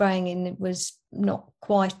were spraying in was not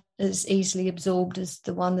quite as easily absorbed as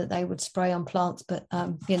the one that they would spray on plants, but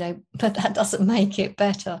but that doesn't make it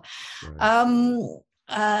better. Right.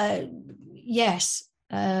 Yes.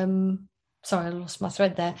 Sorry, I lost my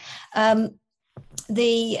thread there.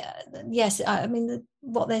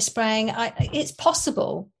 What they're spraying, it's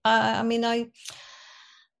possible.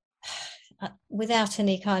 Without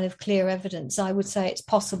any kind of clear evidence, I would say it's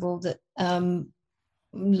possible that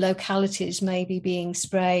localities may be being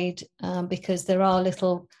sprayed because there are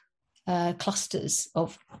little clusters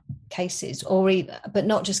of cases, but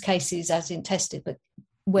not just cases as in tested, but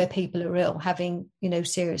where people are ill, having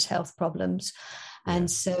serious health problems, and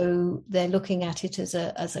so they're looking at it as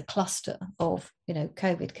a cluster of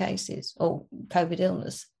COVID cases or COVID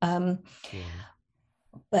illness. But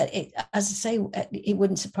as I say, it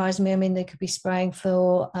wouldn't surprise me. I mean, they could be spraying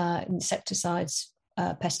for insecticides,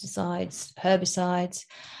 pesticides, herbicides.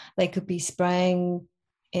 They could be spraying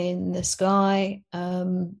in the sky,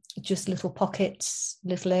 just little pockets,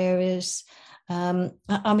 little areas. I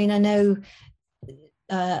know.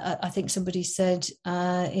 I think somebody said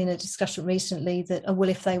in a discussion recently that,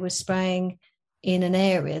 if they were spraying in an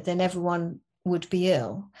area, then everyone would be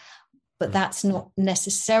ill. But that's not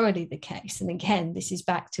necessarily the case. And again, this is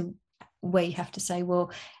back to where you have to say,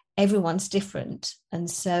 well, everyone's different.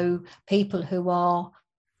 And so people who are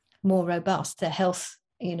more robust, their health,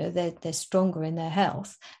 they're stronger in their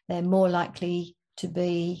health, they're more likely to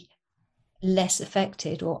be less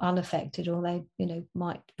affected or unaffected, or they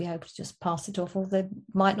might be able to just pass it off, or they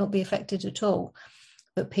might not be affected at all.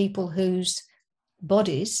 But people whose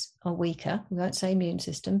bodies are weaker, we won't say immune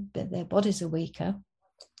system, but their bodies are weaker,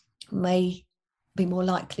 may be more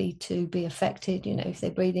likely to be affected, if they're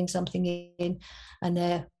breathing something in and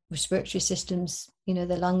their respiratory systems,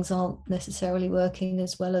 their lungs aren't necessarily working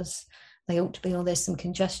as well as they ought to be, or there's some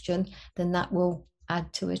congestion, then that will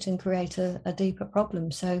add to it and create a deeper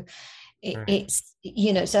problem. So it's,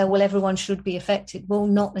 everyone should be affected. Well,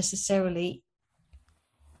 not necessarily,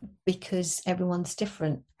 because everyone's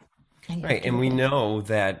different. Right. And we know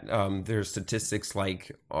that there's statistics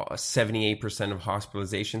like 78% of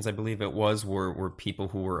hospitalizations, I believe it was, were people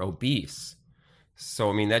who were obese.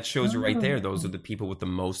 So, that shows you right there, those are the people with the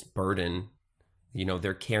most burden.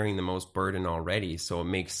 They're carrying the most burden already. So it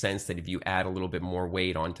makes sense that if you add a little bit more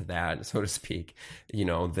weight onto that, so to speak,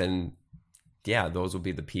 then those will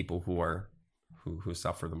be the people who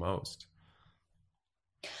suffer the most.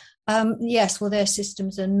 Yes, well, their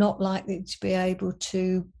systems are not likely to be able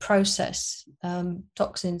to process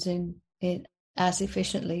toxins in as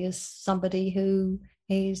efficiently as somebody who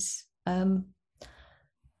is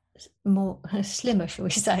more slimmer, shall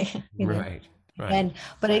we say? Right. Again,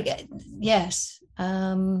 but yes,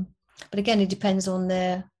 but again, it depends on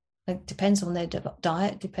their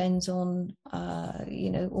diet, depends on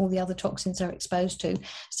all the other toxins they're exposed to.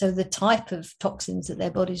 So the type of toxins that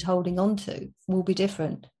their body's holding on to will be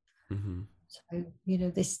different. Mm-hmm. So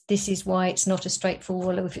this is why it's not a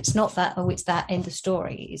straightforward, if it's not that, it's that, end of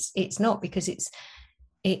story. It's not, because it's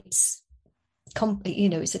a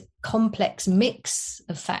complex mix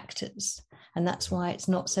of factors, and that's why it's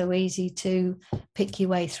not so easy to pick your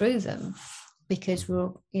way through them, because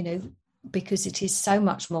because it is so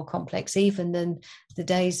much more complex even than the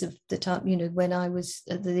days of the time, when I was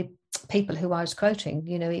the people who I was quoting,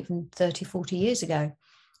 even 30, 40 years ago.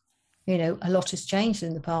 A lot has changed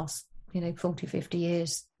in the past, 40, 50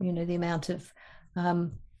 years, the amount of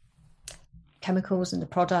chemicals and the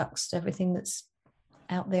products, everything that's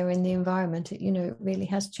out there in the environment, it really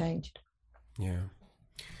has changed. Yeah.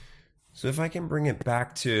 So if I can bring it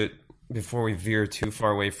back to, before we veer too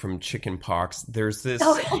far away from chicken pox, there's this,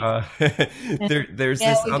 there's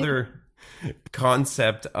this other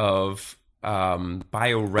concept of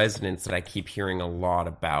bioresonance that I keep hearing a lot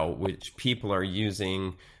about, which people are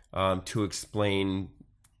using to explain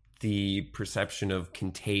the perception of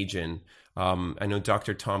contagion. I know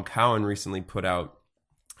Dr. Tom Cowan recently put out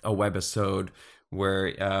a webisode where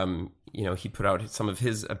he put out some of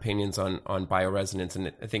his opinions on bioresonance,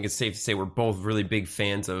 and I think it's safe to say we're both really big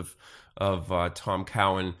fans of Tom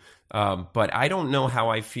Cowan. But I don't know how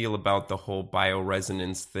I feel about the whole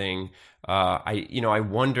bioresonance thing. I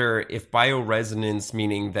wonder if bioresonance,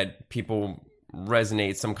 meaning that people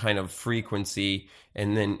resonate some kind of frequency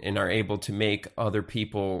and are able to make other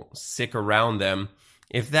people sick around them.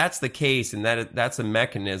 If that's the case and that's a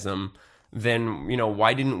mechanism, then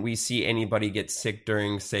why didn't we see anybody get sick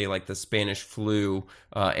during, say, like the Spanish flu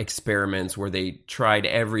experiments, where they tried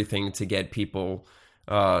everything to get people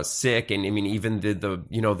sick? And I mean, even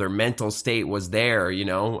the their mental state was there.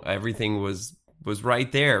 Everything was right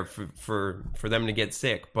there for them to get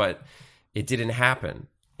sick, but it didn't happen.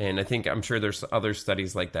 And I'm sure there's other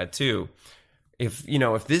studies like that too. If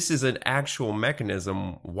this is an actual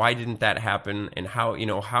mechanism, why didn't that happen? And how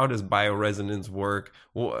does bioresonance work?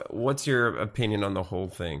 What's your opinion on the whole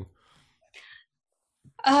thing?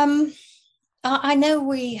 I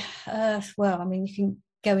know you can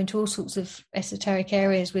go into all sorts of esoteric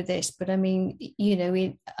areas with this, but I mean,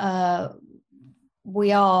 we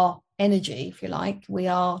are energy, if you like. We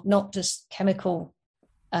are not just chemical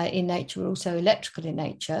in nature, we're also electrical in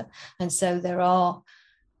nature. And so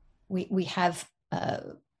we have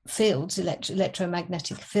fields,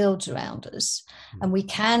 electromagnetic fields around us, and we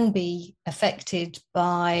can be affected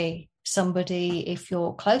by somebody if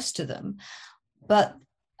you're close to them. But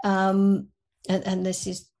and this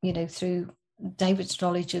is through David's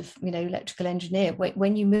knowledge of electrical engineer,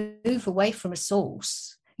 when you move away from a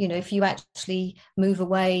source, if you actually move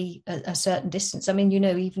away a certain distance, I mean,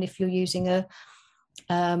 even if you're using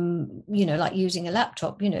like using a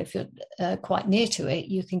laptop, if you're quite near to it,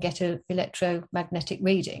 you can get an electromagnetic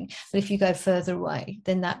reading. But if you go further away,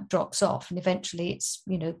 then that drops off, and eventually it's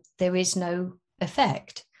there is no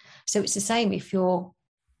effect. So it's the same if you're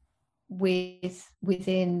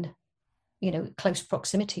within close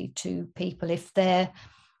proximity to people. If their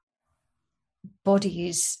body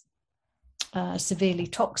is severely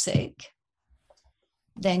toxic,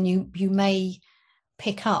 then you may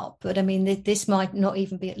pick up. But I mean, this might not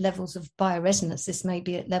even be at levels of bioresonance. This may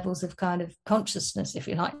be at levels of kind of consciousness, if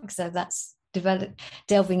you like. So that's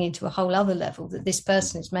delving into a whole other level, that this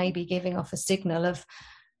person is maybe giving off a signal of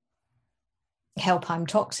help, I'm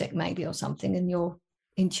toxic, maybe, or something, and you're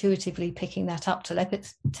intuitively picking that up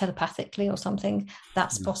telepathically or something.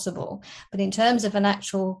 That's possible. But in terms of an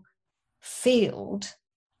actual field,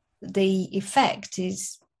 the effect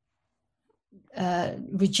is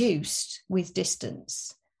reduced with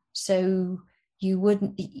distance. So you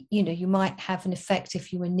wouldn't, you might have an effect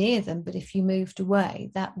if you were near them, but if you moved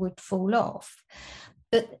away, that would fall off.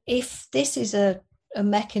 But if this is a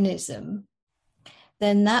mechanism,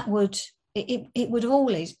 then that would it would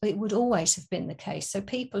always have been the case. So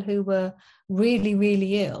people who were really,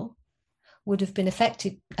 really ill would have been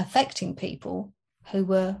affecting people who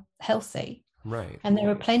were healthy. Right. And there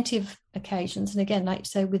are plenty of occasions, and again, like you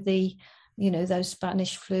say, with the those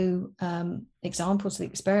Spanish flu examples, the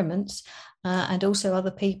experiments, and also other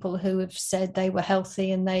people who have said they were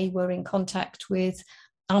healthy and they were in contact with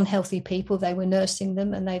unhealthy people, they were nursing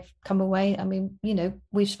them and they've come away. I mean,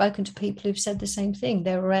 we've spoken to people who've said the same thing.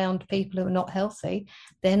 They're around people who are not healthy,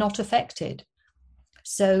 they're not affected.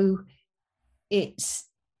 So it's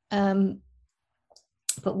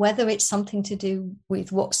but whether it's something to do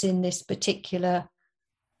with what's in this particular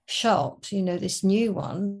shot, this new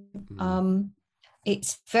one,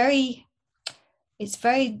 it's very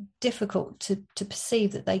difficult to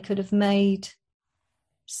perceive that they could have made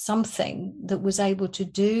something that was able to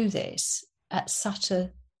do this at such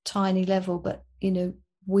a tiny level. But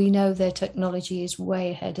we know their technology is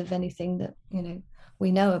way ahead of anything that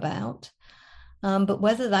we know about. But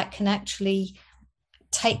whether that can actually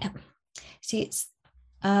it's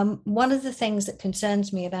one of the things that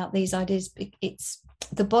concerns me about these ideas. It's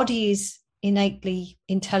the body is innately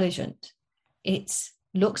intelligent. It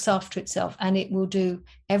looks after itself, and it will do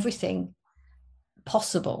everything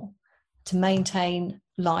possible to maintain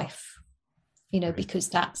life, because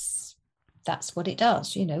that's what it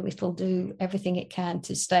does. It'll do everything it can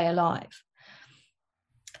to stay alive.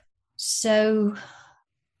 So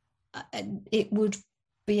it would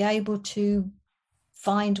be able to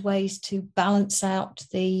find ways to balance out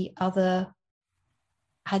the other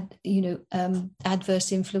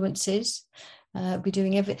adverse influences, be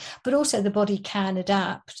doing everything, but also the body can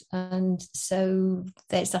adapt. And so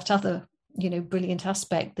there's that other brilliant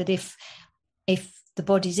aspect, that if the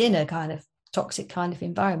body's in a kind of toxic kind of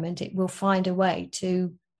environment, it will find a way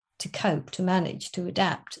to to cope, to manage, to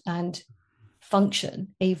adapt and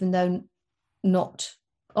function, even though not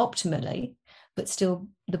optimally, but still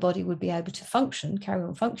the body would be able to function, carry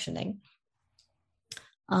on functioning.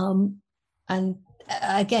 And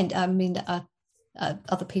again, I mean,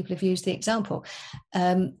 other people have used the example.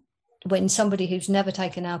 When somebody who's never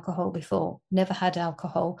taken alcohol before, never had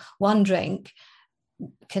alcohol, one drink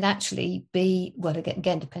can actually be, well,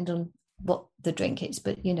 again, depend on what the drink is,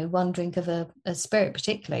 but, you know, one drink of a spirit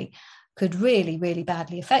particularly could really, really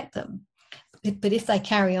badly affect them. But if they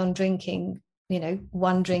carry on drinking, you know,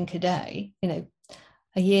 one drink a day, you know,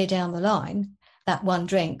 a year down the line, that one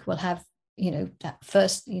drink will have, you know,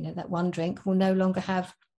 that one drink will no longer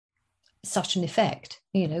have such an effect,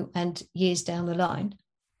 you know, and years down the line,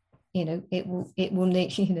 you know, it will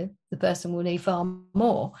need, you know, the person will need far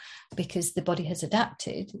more because the body has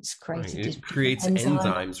adapted. It's created. Right. It creates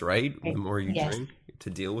enzymes, right? The more you yes. drink to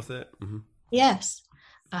deal with it. Mm-hmm. Yes.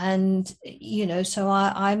 And, you know, so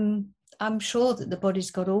I'm sure that the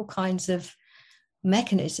body's got all kinds of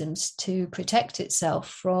mechanisms to protect itself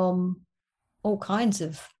from all kinds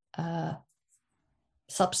of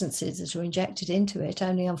substances that are injected into it.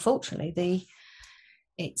 Only unfortunately,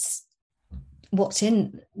 it's what's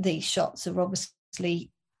in these shots are obviously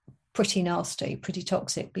pretty nasty, pretty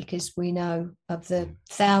toxic, because we know of the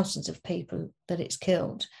thousands of people that it's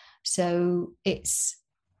killed. So it's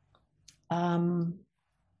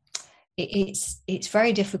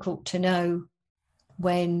very difficult to know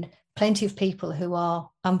when plenty of people who are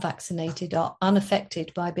unvaccinated are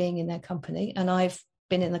unaffected by being in their company. And I've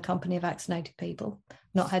been in the company of vaccinated people,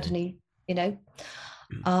 not had any, you know,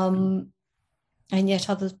 and yet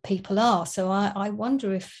other people are. So I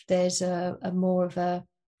wonder if there's a more of a,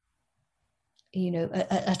 you know,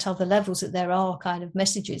 at other levels that there are kind of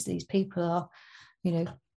messages. These people are, you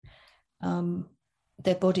know,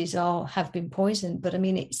 their bodies have been poisoned. But I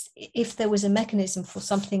mean, if there was a mechanism for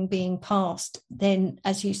something being passed, then,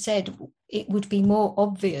 as you said, it would be more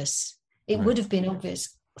obvious. It would have been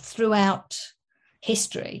obvious throughout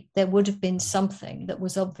history. There would have been something that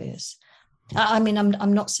was obvious. I mean,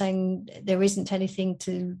 I'm not saying there isn't anything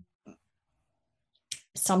to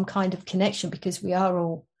some kind of connection, because we are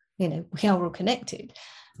all, you know, we are all connected.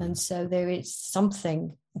 And so there is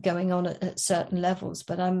something going on at certain levels,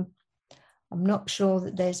 but I'm not sure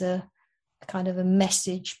that there's a kind of a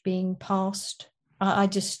message being passed. I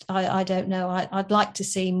don't know. I'd like to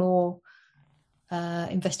see more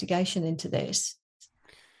investigation into this.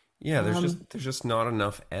 Yeah, there's just not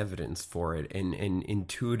enough evidence for it, and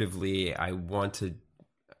intuitively, I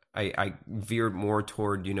veered more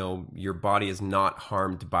toward, you know, your body is not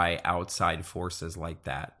harmed by outside forces like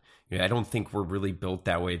that. You know, I don't think we're really built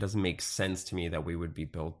that way. It doesn't make sense to me that we would be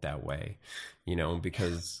built that way, you know,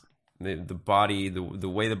 because the body, the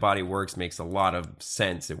way the body works makes a lot of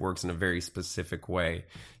sense. It works in a very specific way.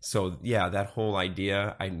 So yeah, that whole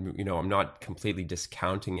idea, I'm not completely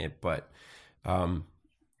discounting it, but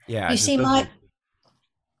yeah. You see,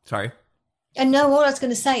 sorry. And no, all I was going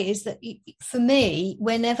to say is that for me,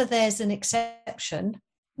 whenever there's an exception,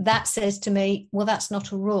 that says to me, well, that's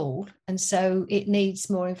not a rule, and so it needs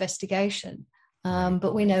more investigation.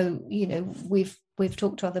 But we know, you know, we've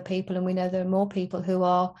talked to other people, and we know there are more people who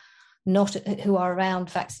are around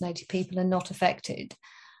vaccinated people and not affected.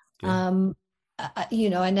 Yeah. You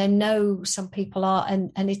know, and I know some people are,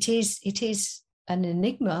 and it is an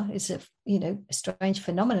enigma. It's a, you know, a strange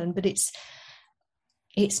phenomenon, but it's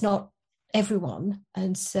not everyone.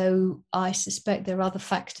 And so I suspect there are other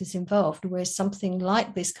factors involved where something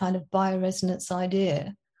like this kind of bioresonance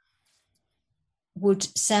idea would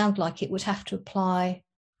sound like it would have to apply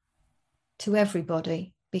to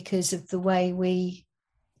everybody because of the way we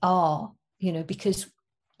are, you know, because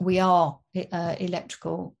we are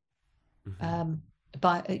electrical,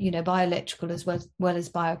 bioelectrical as well as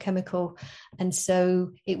biochemical, and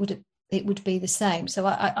so it would be the same. So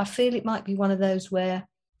I feel it might be one of those where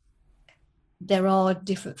there are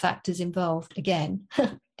different factors involved again,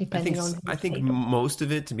 depending on. I think most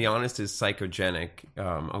of it, to be honest, is psychogenic.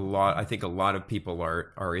 I think a lot of people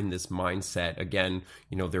are in this mindset again.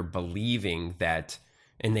 You know, they're believing that,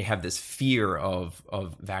 and they have this fear of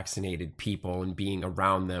vaccinated people and being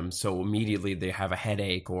around them. So immediately they have a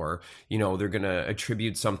headache, or, you know, they're going to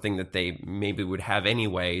attribute something that they maybe would have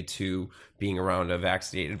anyway to being around a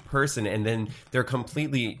vaccinated person. And then they're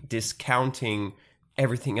completely discounting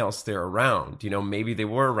everything else they're around. You know, maybe they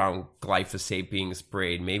were around glyphosate being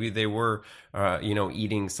sprayed. Maybe they were,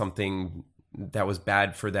 eating something that was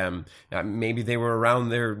bad for them. Maybe they were around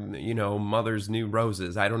their, mother's new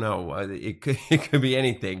roses. I don't know. It could be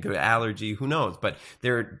anything. Could be allergy. Who knows? But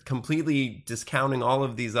they're completely discounting all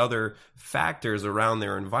of these other factors around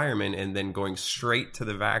their environment and then going straight to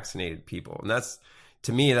the vaccinated people. And that's,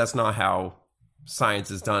 to me, that's not how science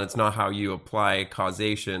is done. It's not how you apply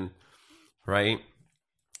causation, right?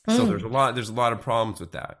 So there's a lot of problems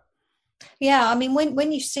with that. Yeah, I mean,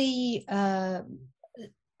 when you see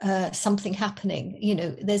something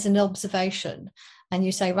happening, there's an observation, and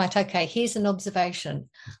you say, right, okay, here's an observation.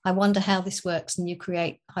 I wonder how this works, and you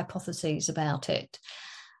create hypotheses about it.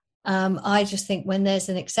 I just think when there's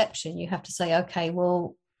an exception, you have to say, okay,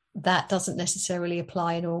 well, that doesn't necessarily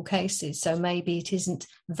apply in all cases. So maybe it isn't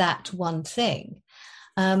that one thing.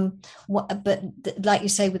 But like you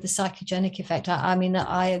say, with the psychogenic effect, I mean,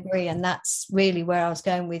 I agree. And that's really where I was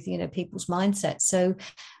going with, people's mindsets. So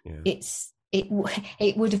it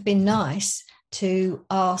would have been nice to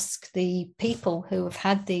ask the people who have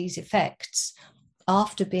had these effects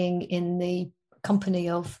after being in the company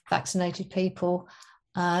of vaccinated people,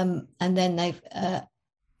 and then they've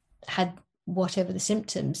had whatever the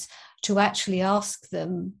symptoms, to actually ask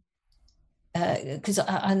them, because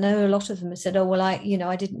I know a lot of them have said, oh, well, I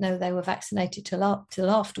didn't know they were vaccinated till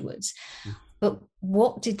afterwards. But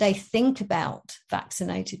what did they think about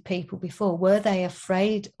vaccinated people before? Were they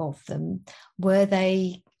afraid of them? What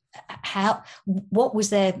was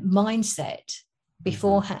their mindset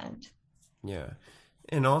beforehand? Yeah.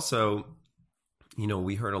 And also,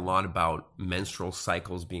 we heard a lot about menstrual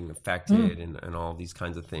cycles being affected and all these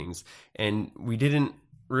kinds of things. And we didn't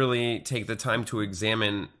really take the time to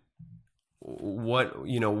examine what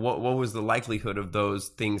was the likelihood of those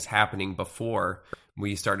things happening before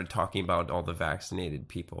we started talking about all the vaccinated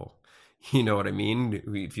people. You know what I mean?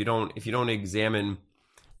 If you don't examine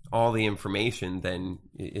all the information, then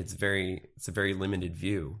it's a very limited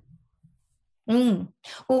view.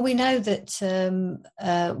 Well, we know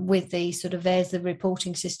that with the sort of there's the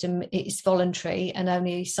reporting system, it's voluntary, and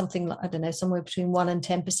only something like, I don't know, somewhere between 1% and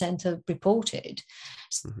 10% are reported.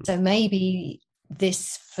 So maybe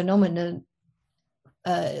this phenomenon,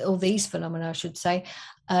 or these phenomena, I should say,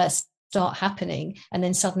 start happening, and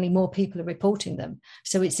then suddenly more people are reporting them.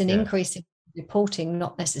 So it's an increase in reporting,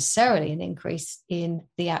 not necessarily an increase in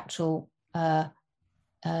the actual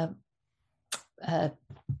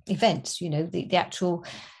events, the actual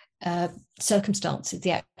circumstances,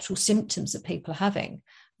 the actual symptoms that people are having,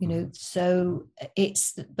 so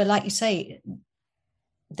but like you say,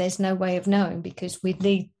 there's no way of knowing, because we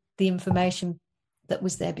need the information that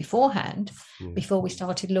was there beforehand, before we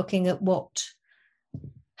started looking at what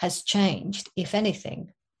has changed, if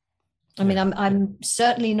anything. I mean, I'm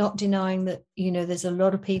certainly not denying that, there's a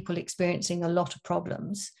lot of people experiencing a lot of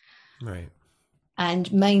problems. Right.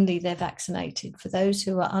 And mainly they're vaccinated. For those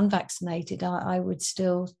who are unvaccinated, I would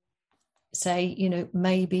still say,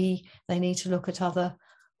 maybe they need to look at other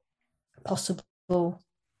possible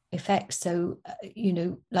effects. So,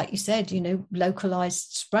 like you said,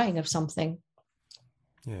 localized spraying of something.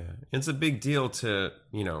 Yeah, it's a big deal to,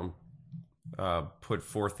 put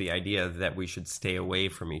forth the idea that we should stay away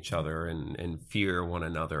from each other and fear one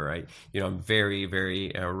another. I'm very,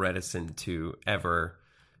 very reticent to ever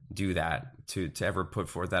do that, to ever put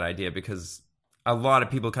forth that idea, because a lot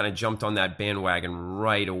of people kind of jumped on that bandwagon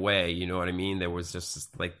right away. You know what I mean? There was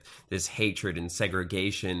just this hatred and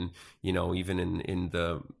segregation, even in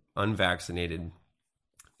the unvaccinated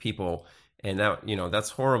people. And that, that's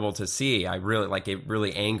horrible to see. It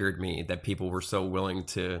really angered me that people were so willing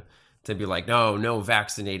to be like, no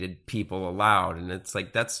vaccinated people allowed. And it's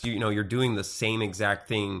like, that's, you're doing the same exact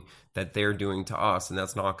thing that they're doing to us. And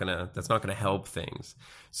that's not gonna help things.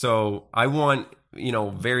 So I want,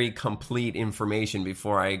 very complete information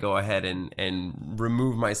before I go ahead and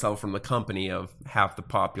remove myself from the company of half the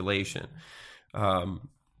population.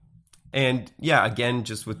 And yeah, again,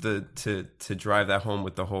 just with to drive that home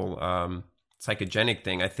with the whole, psychogenic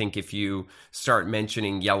thing, I think if you start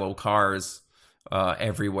mentioning yellow cars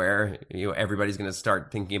everywhere, everybody's going to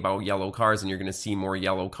start thinking about yellow cars, and you're going to see more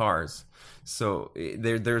yellow cars. So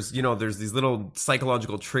there's these little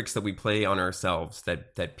psychological tricks that we play on ourselves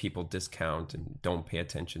that people discount and don't pay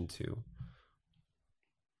attention to.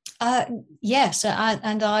 Yes,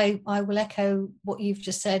 and I will echo what you've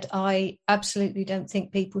just said. I absolutely don't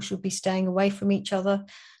think people should be staying away from each other,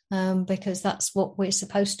 because that's what we're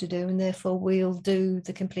supposed to do, and therefore we'll do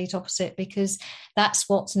the complete opposite, because that's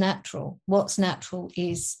what's natural. What's natural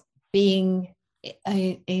is being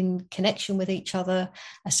in connection with each other,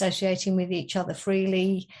 associating with each other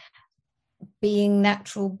freely, being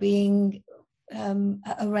natural, being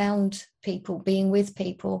around people, being with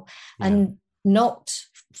people. And not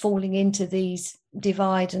falling into these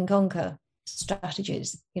divide and conquer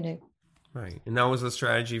strategies, Right. And that was a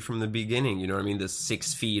strategy from the beginning. You know what I mean? This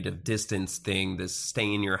 6 feet of distance thing, this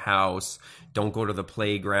stay in your house, don't go to the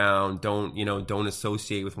playground, don't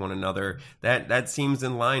associate with one another. That seems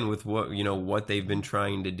in line with what they've been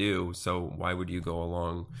trying to do. So why would you go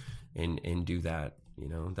along and do that?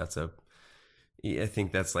 I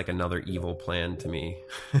think that's like another evil plan to me.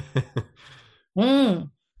 Mm,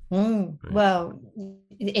 Right. Well,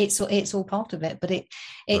 it's all part of it, but it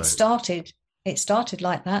Right. started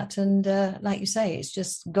like that, and like you say, it's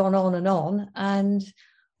just gone on and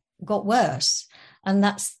got worse. And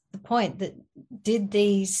that's the point, that did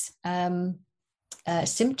these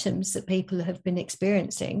symptoms that people have been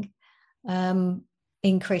experiencing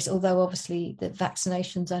increase, although obviously the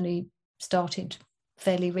vaccinations only started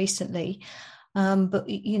fairly recently. But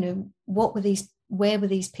where were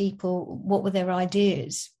these people? What were their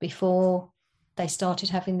ideas before they started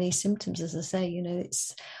having these symptoms? As I say,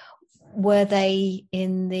 were they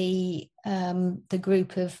in the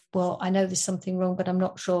group of, well, I know there's something wrong, but I'm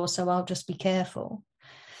not sure, so I'll just be careful.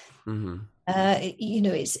 Mm-hmm.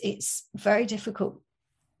 It's very difficult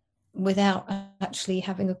without actually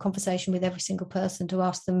having a conversation with every single person to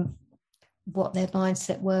ask them what their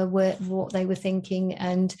mindset were, what they were thinking,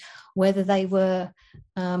 and whether they were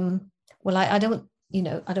I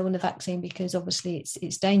don't want the vaccine because obviously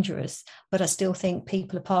it's dangerous, but I still think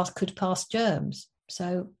people could pass germs.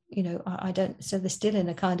 So I don't. So they're still in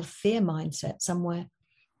a kind of fear mindset somewhere.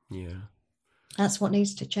 Yeah, that's what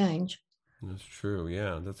needs to change. That's true.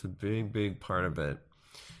 Yeah, that's a big part of it.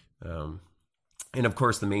 And of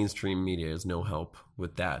course, the mainstream media is no help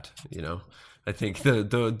with that. I think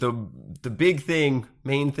the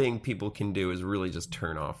main thing people can do is really just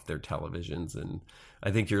turn off their televisions, and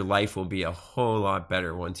I think your life will be a whole lot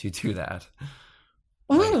better once you do that.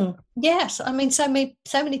 Yes, I mean, so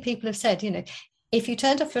many people have said, if you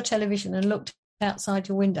turned off your television and looked outside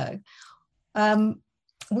your window,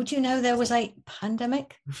 would you know there was a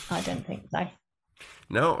pandemic? I don't think so.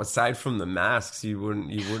 No, aside from the masks, you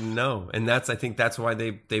wouldn't know. And I think that's why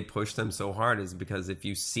they push them so hard, is because if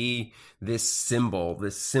you see this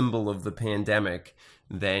symbol of the pandemic,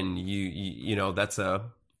 then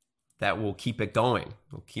that will keep it going.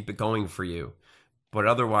 It'll keep it going for you. But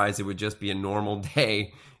otherwise it would just be a normal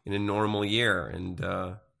day in a normal year, and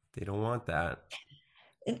they don't want that.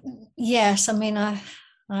 Yes, I mean, I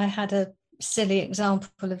had a silly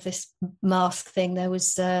example of this mask thing. There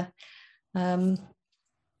was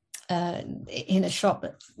in a shop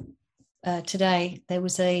today, there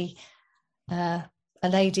was a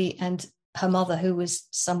lady and her mother who was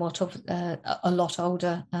somewhat of a lot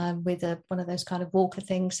older, with one of those kind of walker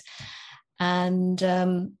things, and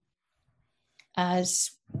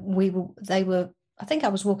as they were, I think I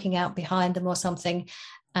was walking out behind them or something,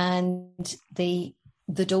 and the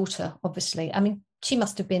daughter, obviously, I mean, she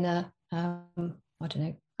must have been I don't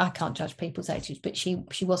know, I can't judge people's ages, but she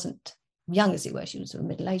wasn't young, as it were. She was sort of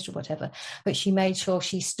middle-aged or whatever, but she made sure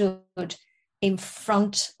she stood in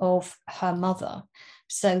front of her mother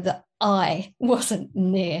so that I wasn't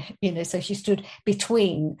near, so she stood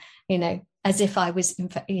between, as if I was,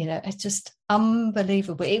 it's just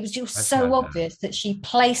unbelievable. It was just so obvious that she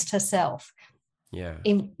placed herself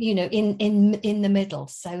in the middle,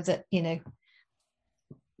 so that,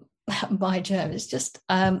 my germ is just,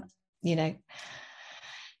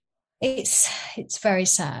 it's very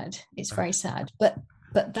sad. It's very sad, but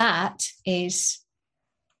that is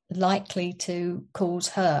likely to cause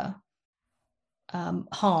her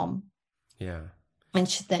harm. Yeah. And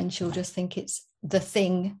then she'll just think it's the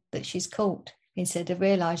thing that she's caught, instead of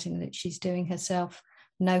realizing that she's doing herself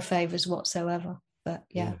no favors whatsoever. But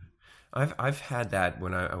yeah. I've had that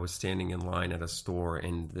when I was standing in line at a store,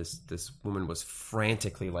 and this woman was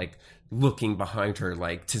frantically like looking behind her,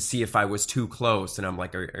 like to see if I was too close, and I'm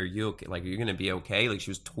like, are you okay? Like, are you gonna be okay? Like,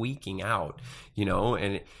 she was tweaking out,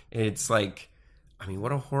 and it's like, I mean,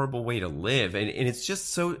 what a horrible way to live. And it's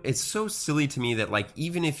just it's so silly to me that, like,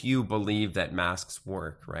 even if you believe that masks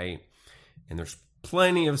work, right? And there's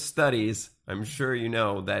plenty of studies, I'm sure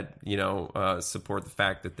that support the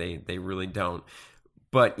fact that they really don't.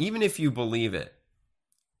 But even if you believe it,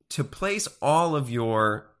 to place all of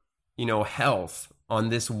your, health on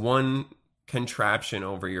this one contraption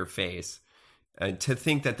over your face, to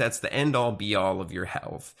think that that's the end all be all of your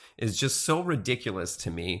health, is just so ridiculous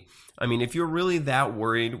to me. I mean, if you're really that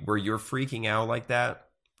worried where you're freaking out like that,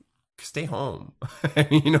 stay home. I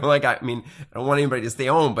don't want anybody to stay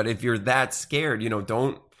home, but if you're that scared,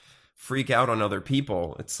 don't freak out on other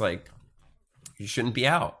people. It's like, you shouldn't be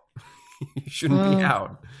out. You shouldn't be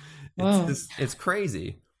out. It's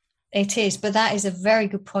crazy. It is, but that is a very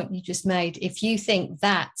good point you just made. If you think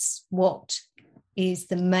that's what is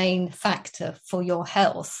the main factor for your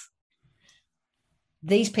health,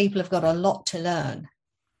 these people have got a lot to learn,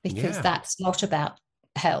 because that's not about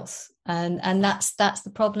health. And that's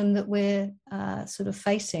the problem that we're sort of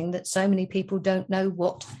facing, that so many people don't know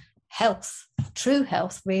what health, true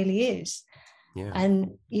health, really is. Yeah.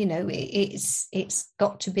 And, you know, it's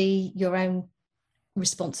got to be your own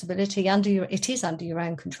responsibility, it is under your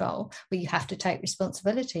own control, but you have to take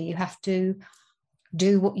responsibility. You have to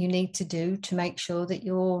do what you need to do to make sure that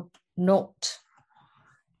you're not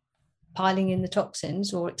piling in the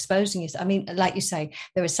toxins or exposing yourself. I mean, like you say,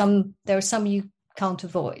 there are some you can't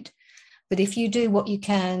avoid, but if you do what you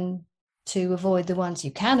can to avoid the ones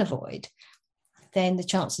you can avoid, then the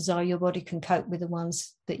chances are your body can cope with the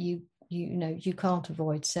ones that you can't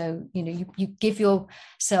avoid. So, you know, you give your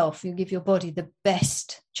body the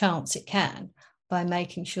best chance it can by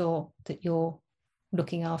making sure that you're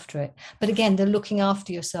looking after it. But again, the looking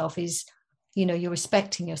after yourself is, you know, you're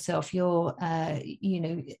respecting yourself. You're, there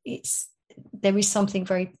is something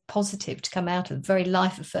very positive to come out of, very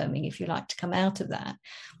life affirming, if you like, to come out of that.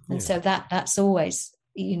 And so that's always,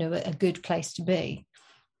 you know, a good place to be.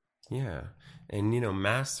 Yeah. And, you know,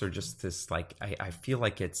 masks are just this, like, I feel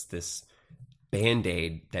like it's this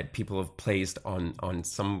Band-Aid that people have placed on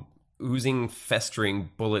some oozing, festering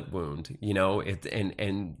bullet wound, you know,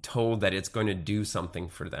 and told that it's going to do something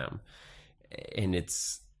for them. And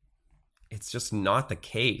it's just not the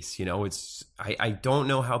case, you know. I don't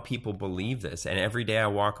know how people believe this. And every day I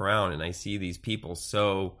walk around and I see these people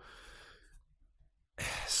so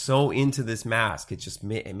into this mask. It just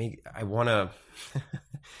I want to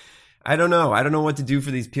I don't know what to do for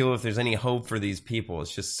these people, if there's any hope for these people.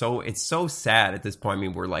 It's just it's so sad at this point. I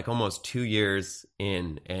mean, we're like almost 2 years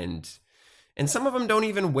in, and some of them don't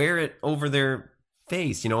even wear it over their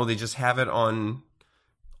face, you know, they just have it on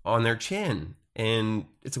their chin. And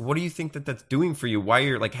it's, what do you think that's doing for you? Why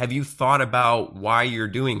you're like, have you thought about why you're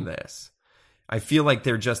doing this? I feel like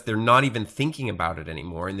they're not even thinking about it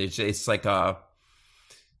anymore. And it's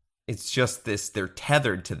just this, they're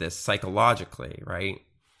tethered to this psychologically, right?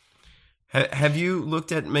 Have you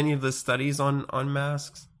looked at many of the studies on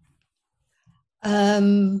masks?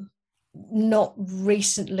 Not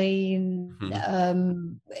recently, you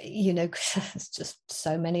know, it's just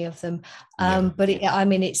so many of them. But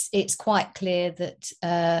it's quite clear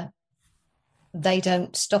that they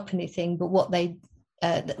don't stop anything, but they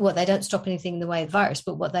don't stop anything in the way of the virus,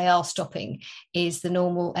 but what they are stopping is the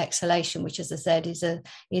normal exhalation, which, as I said, is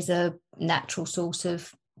a natural source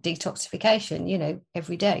of detoxification. You know,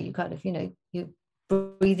 every day you kind of, you know, you're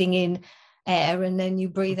breathing in air and then you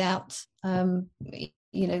breathe out,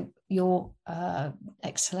 you know, your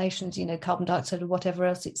exhalations, you know, carbon dioxide or whatever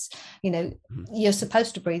else. It's, you know, you're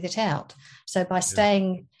supposed to breathe it out. So by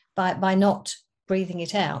staying, by not breathing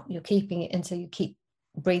it out, you're keeping it, and so you keep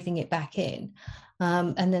breathing it back in.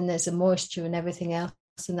 And then there's a moisture and everything else,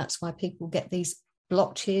 and that's why people get these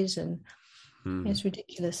blotches, and it's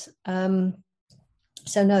ridiculous.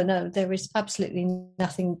 So no, there is absolutely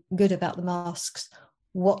nothing good about the masks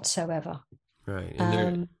whatsoever. Right.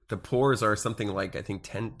 And the pores are something like, I think,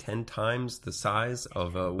 10 times the size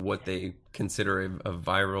of what they consider a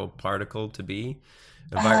viral particle to be.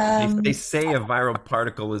 They say a viral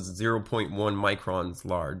particle is 0.1 microns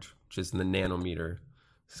large, which is in the nanometer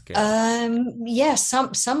scale. Yes,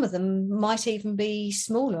 some of them might even be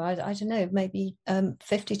smaller. I don't know, maybe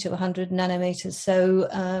 50 to 100 nanometers. So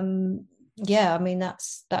yeah, I mean,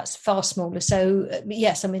 that's far smaller. So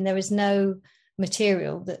yes, I mean, there is no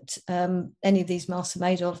material that any of these masks are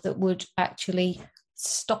made of that would actually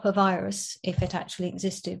stop a virus if it actually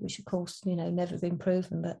existed, which of course, you know, never been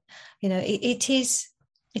proven. But, you know, it is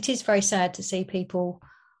very sad to see people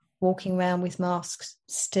walking around with masks,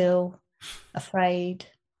 still afraid,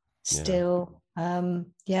 still,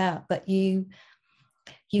 but you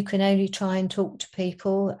can only try and talk to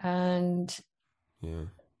people and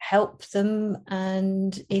help them.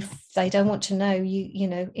 And if they don't want to know, you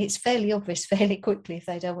know, it's fairly obvious fairly quickly if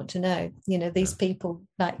they don't want to know. You know, these people,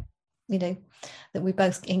 like, you know, that we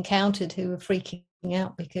both encountered, who were freaking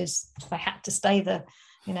out because they had to stay the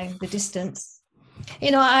distance.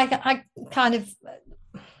 You know, I kind of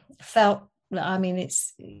felt, I mean,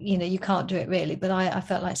 it's, you know, you can't do it really, but I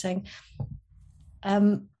felt like saying,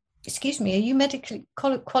 excuse me, are you medically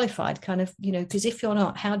qualified? Kind of, you know, because if you're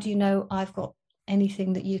not, how do you know I've got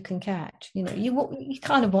anything that you can catch? You know, you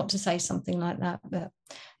kind of want to say something like that, but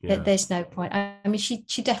there's no point. I mean, she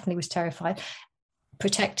definitely was terrified,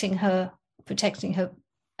 protecting her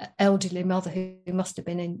elderly mother, who must have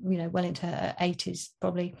been in, you know, well into her 80s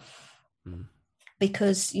probably.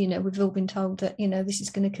 because, we've all been told that, this is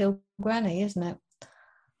going to kill Granny, isn't it?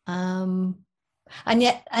 And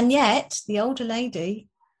yet the older lady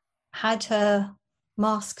had her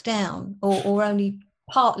mask down, or only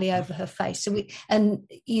partly over her face. So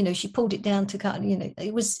she pulled it down to cut,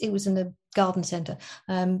 it was in a garden centre,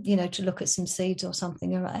 to look at some seeds or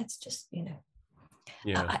something. It's just,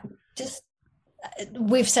 yeah.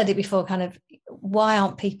 We've said it before, kind of, why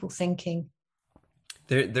aren't people thinking?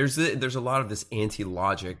 There's a lot of this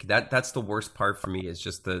anti-logic. That's the worst part for me, is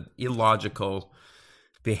just the illogical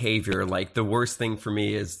behavior. Like, the worst thing for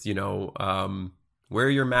me is, wear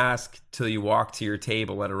your mask till you walk to your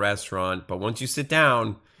table at a restaurant, but once you sit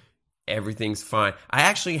down, everything's fine. I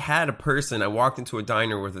actually had a person, I walked into a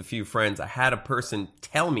diner with a few friends, I had a person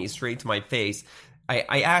tell me straight to my face,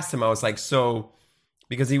 I asked him, I was like, so,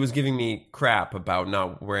 because he was giving me crap about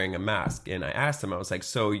not wearing a mask, and I asked him, I was like,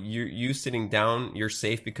 so you sitting down, you're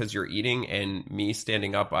safe because you're eating, and me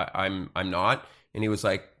standing up, I'm not? And he was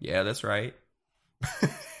like, yeah, that's right.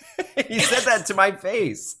 He said that to my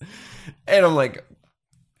face, and I'm like,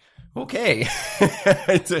 okay.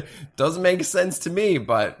 It doesn't make sense to me,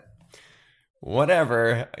 but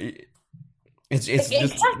whatever. It's just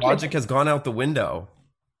Exactly. Logic has gone out the window.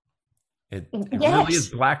 It Yes. really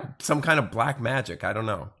is some kind of black magic. I don't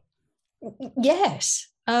know. Yes.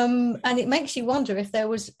 And it makes you wonder if there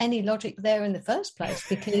was any logic there in the first place,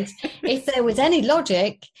 because if there was any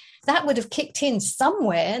logic, that would have kicked in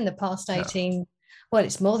somewhere in the past 18. Well,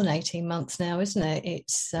 it's more than 18 months now, isn't it?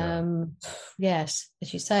 It's, yes,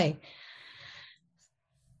 as you say.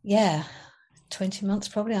 Yeah, 20 months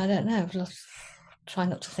probably. I don't know. Try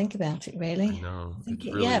not to think about it, really. No,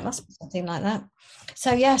 it must be something like that.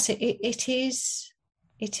 So, yes, it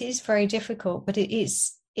is very difficult, but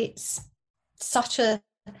it's such a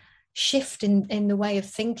shift in the way of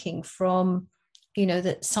thinking from,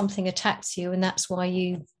 that something attacks you, and that's why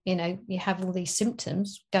you have all these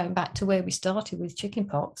symptoms, going back to where we started with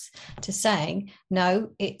chickenpox, to saying,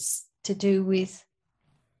 no, it's to do with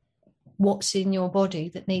what's in your body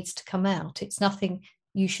that needs to come out. It's nothing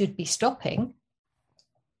you should be stopping.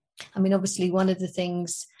 I mean, obviously, one of the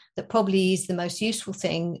things that probably is the most useful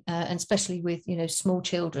thing, and especially with, small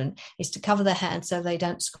children, is to cover their hands so they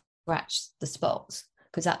don't scratch the spots,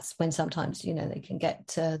 because that's when sometimes, they can get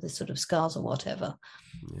the sort of scars or whatever.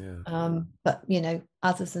 Yeah. But,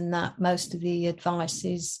 other than that, most of the advice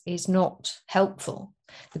is not helpful.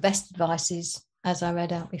 The best advice is, as I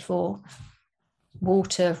read out before,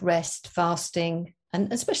 water, rest, fasting,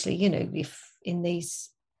 and especially, if in these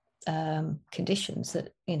conditions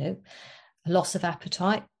that, loss of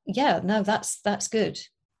appetite, that's good.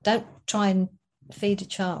 Don't try and feed a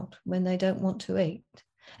child when they don't want to eat.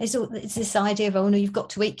 It's this idea of, oh no, you've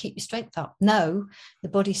got to eat, keep your strength up. No, the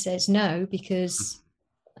body says no, because,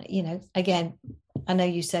 again, I know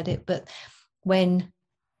you said it, but when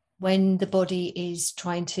the body is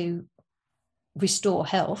trying to restore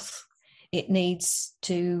health, it needs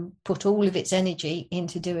to put all of its energy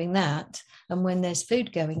into doing that. And when there's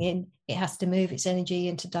food going in, it has to move its energy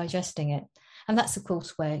into digesting it. And that's, of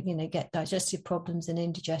course, where, get digestive problems and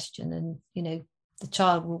indigestion, and, the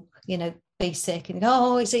child will, be sick and go,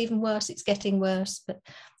 oh, it's even worse, it's getting worse. But,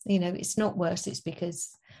 it's not worse. It's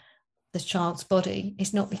because the child's body,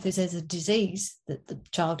 it's not because there's a disease that the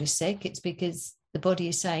child is sick. It's because the body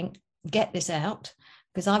is saying, get this out,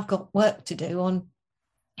 because I've got work to do on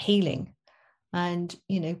healing. And,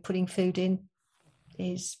 putting food in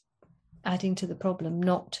is adding to the problem,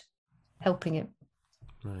 not helping it.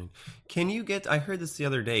 Right. I heard this the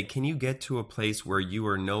other day, can you get to a place where you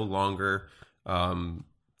are no longer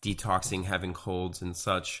detoxing, having colds and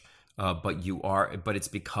such, but it's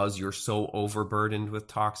because you're so overburdened with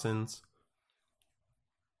toxins?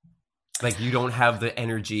 Like, you don't have the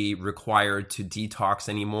energy required to detox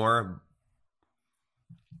anymore?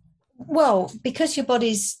 Well, because your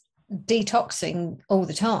body's detoxing all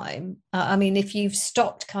the time, I mean, if you've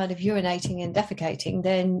stopped kind of urinating and defecating,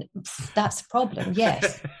 then that's a problem,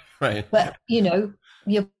 yes. Right. But,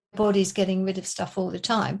 your body's getting rid of stuff all the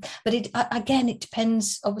time. But it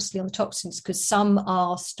depends, obviously, on the toxins, because some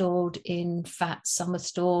are stored in fat, some are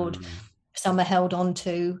stored, some are held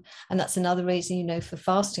onto. And that's another reason, for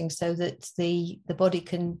fasting, so that the body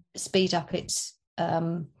can speed up its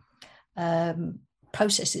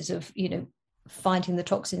processes of, finding the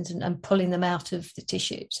toxins and pulling them out of the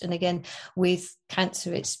tissues. And again, with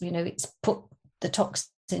cancer, it's put the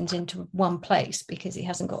toxins into one place because it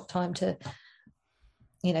hasn't got time to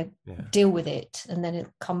deal with it, and then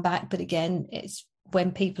it'll come back. But again, it's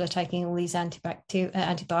when people are taking all these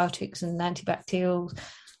antibiotics and antibacterial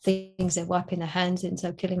things they're wiping their hands in,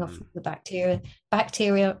 so killing off the bacteria.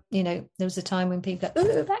 You know, there was a time when people go,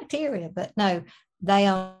 "Ooh, bacteria," but no, they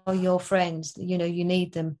are your friends. You know, you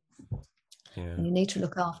need them. And you need to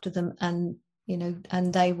look after them, and you know,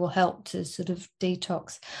 and they will help to sort of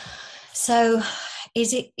detox. So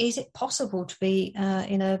is it possible to be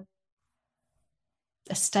in a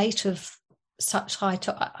state of such high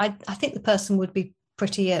I think the person would be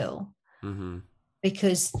pretty ill,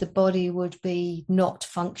 because the body would be not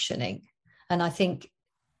functioning, and I think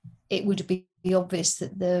it would be obvious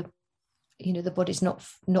that the body's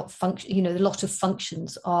not function. You know, a lot of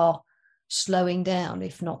functions are slowing down,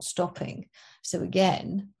 if not stopping. So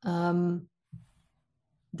again,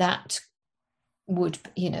 that would,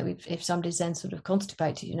 you know, if somebody's then sort of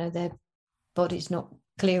constipated, you know, their body's not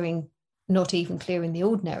even clearing the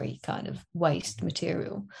ordinary kind of waste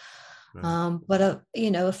material. But a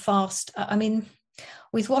fast, I mean,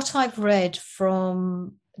 with what I've read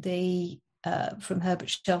from Herbert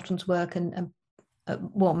Shelton's work and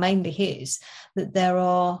well, mainly his, that there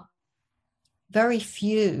are very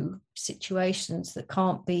few situations that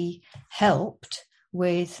can't be helped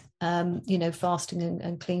with, fasting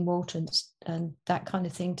and clean water and that kind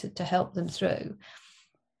of thing to help them through.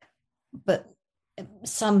 But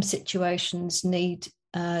some situations need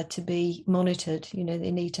to be monitored. You know,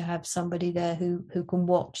 they need to have somebody there who can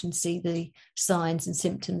watch and see the signs and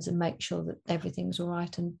symptoms and make sure that everything's all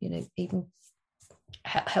right, and, you know, even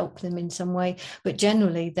help them in some way. But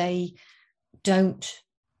generally they don't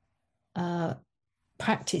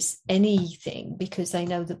practice anything, because they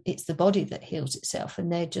know that it's the body that heals itself,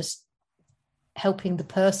 and they're just helping the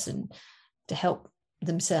person to help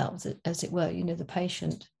themselves, as it were, you know, the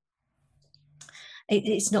patient.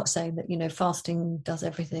 It's not saying that, you know, fasting does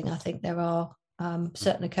everything. I think there are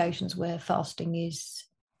certain occasions where fasting is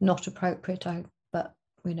not appropriate. But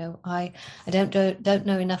you know, I don't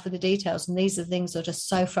know enough of the details, and these are things that are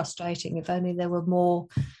so frustrating. If only there were more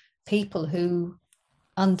people who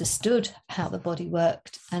understood how the body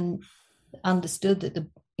worked and understood that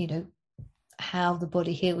how the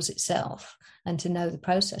body heals itself, and to know the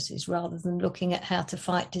processes, rather than looking at how to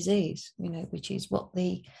fight disease, you know, which is what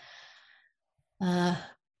the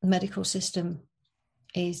medical system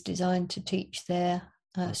is designed to teach their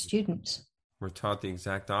students. We're taught the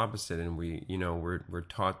exact opposite, and we're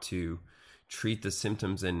taught to treat the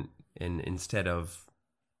symptoms and instead of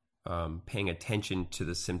paying attention to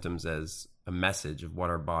the symptoms as a message of what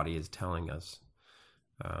our body is telling us.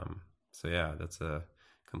 So yeah, that's a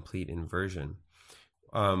complete inversion.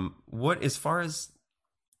 What, as far as,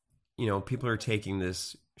 you know, people are taking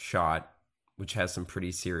this shot, which has some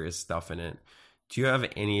pretty serious stuff in it, do you have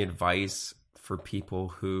any advice for people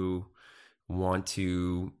who want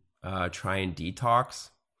to try and detox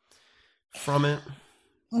from it?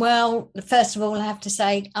 Well, first of all, I have to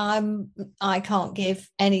say I can't give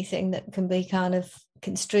anything that can be kind of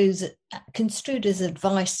construed as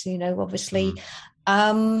advice. You know, obviously,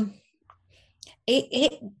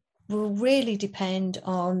 it will really depend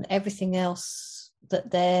on everything else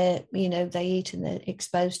that they eat and they're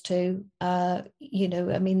exposed to. You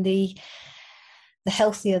know, I mean, the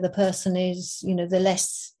healthier the person is, you know, the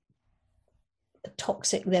less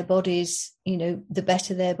toxic their bodies, you know, the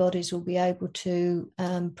better their bodies will be able to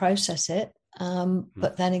process it.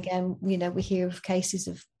 But then again, you know, we hear of cases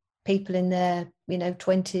of people in their, you know,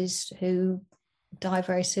 20s who die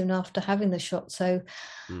very soon after having the shot. So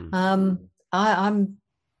I'm,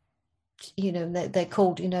 you know, they're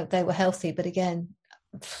called, you know, they were healthy, but again,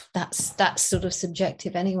 that's sort of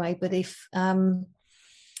subjective anyway. But if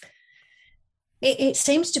it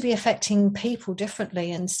seems to be affecting people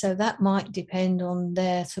differently, and so that might depend on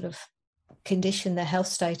their sort of condition, their health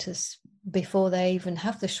status before they even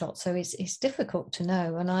have the shot. So it's difficult to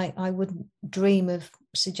know, and I wouldn't dream of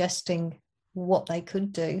suggesting what they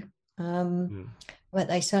could do. But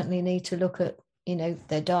they certainly need to look at, you know,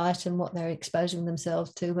 their diet and what they're exposing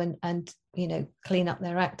themselves to, and you know, clean up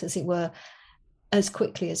their act, as it were, as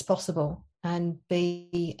quickly as possible, and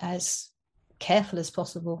be as careful as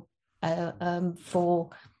possible for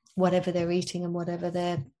whatever they're eating and whatever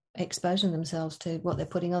they're exposing themselves to, what they're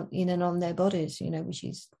putting on in and on their bodies, you know, which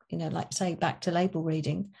is, you know, like, say, back to label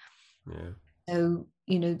reading. So,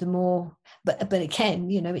 you know, the more, but again,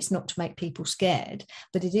 you know, it's not to make people scared,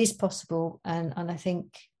 but it is possible, and I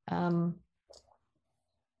think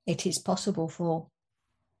it is possible for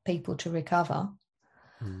people to recover.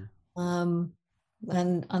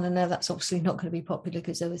 And I know that's obviously not going to be popular,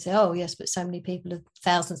 because they would say, oh yes, but so many people,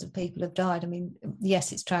 thousands of people have died. I mean,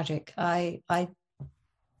 yes, it's tragic. I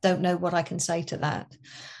don't know what I can say to that,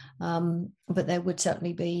 but there would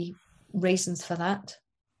certainly be reasons for that.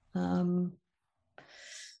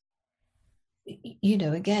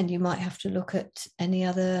 again, you might have to look at any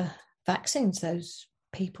other vaccines those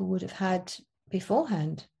people would have had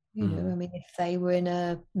beforehand. I mean, if they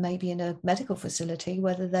were maybe in a medical facility,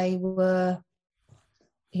 whether they were,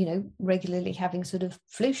 regularly having sort of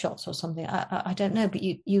flu shots or something. I don't know, but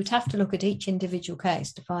you'd have to look at each individual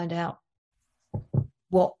case to find out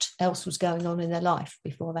what else was going on in their life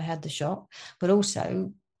before they had the shot, but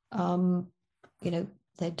also,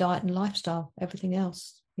 their diet and lifestyle, everything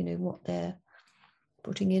else, what they're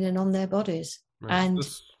putting in and on their bodies, right. and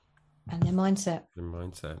their mindset.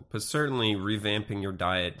 But certainly revamping your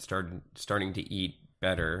diet, starting to eat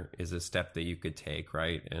better is a step that you could take,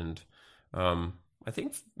 right? And I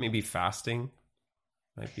think maybe fasting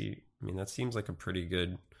might be, I mean, that seems like a pretty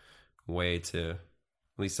good way to, at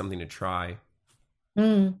least something to try.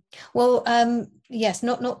 Well, yes,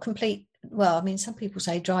 not complete. Well, I mean, some people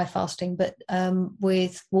say dry fasting, but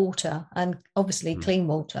with water, and obviously clean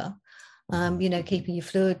water, keeping your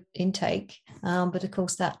fluid intake. But of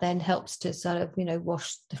course, that then helps to sort of,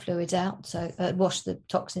 wash the fluids out. So wash the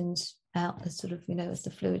toxins out as sort of, as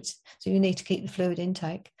the fluids. So you need to keep the fluid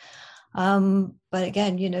intake. But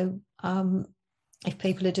again, if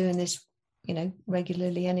people are doing this,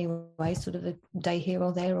 regularly anyway, sort of a day here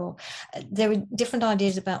or there are different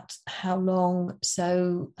ideas about how long.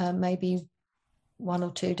 So maybe 1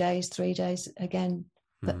 or 2 days, 3 days again.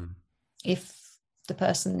 But if the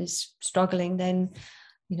person is struggling, then,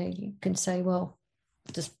 you can say, well,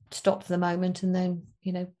 just stop for the moment and then,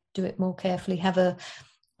 do it more carefully. Have a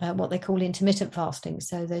what they call intermittent fasting.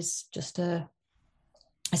 So there's just a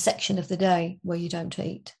section of the day where you don't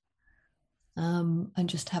eat, and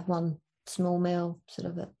just have one small meal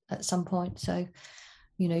sort of at some point. So,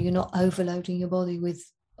 you're not overloading your body with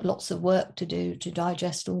lots of work to do to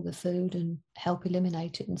digest all the food and help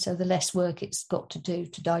eliminate it. And so the less work it's got to do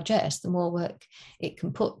to digest, the more work it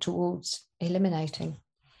can put towards eliminating.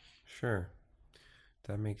 Sure.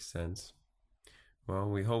 That makes sense. Well,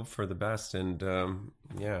 we hope for the best. And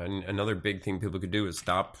and another big thing people could do is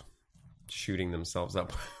stop shooting themselves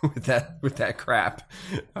up with that crap.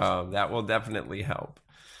 That will definitely help.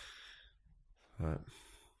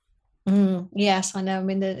 Yes, I know. I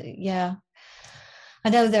mean, I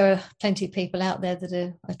know there are plenty of people out there that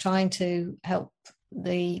are trying to help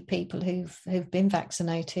the people who've been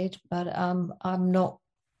vaccinated, but I'm not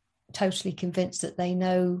totally convinced that they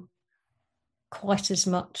know quite as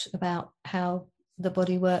much about how the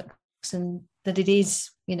body works, and that it is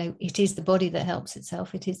the body that helps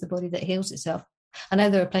itself. It is the body that heals itself. I know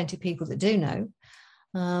there are plenty of people that do know,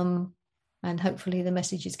 and hopefully the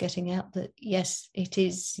message is getting out that yes, it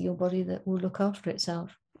is your body that will look after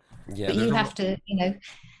itself. Yeah, but you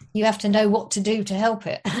have to know what to do to help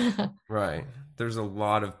it. Right. There's a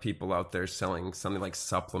lot of people out there selling something like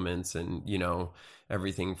supplements and,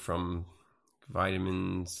 everything from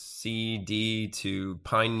vitamin C, D to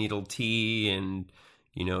pine needle tea. And,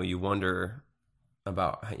 you wonder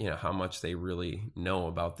about, how much they really know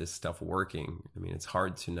about this stuff working. I mean, it's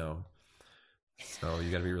hard to know. So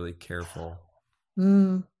you got to be really careful.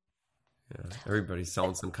 Yeah. Everybody's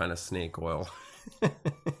selling some kind of snake oil.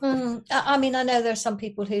 I mean, I know there are some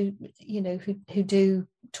people who do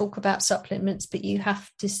talk about supplements, but you have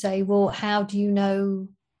to say, well, how do you know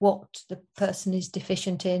what the person is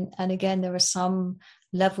deficient in? And again, there are some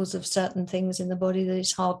levels of certain things in the body that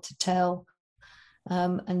it's hard to tell.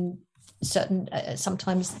 And certain,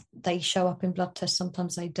 sometimes they show up in blood tests,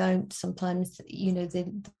 sometimes they don't. Sometimes,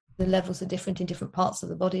 the levels are different in different parts of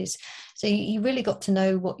the bodies. So you really got to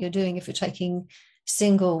know what you're doing if you're taking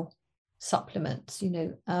single supplements.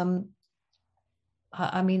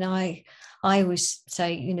 I mean, I always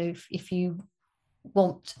say, if you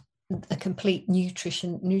want a complete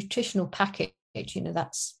nutritional package,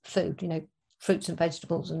 that's food, fruits and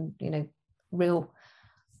vegetables and, real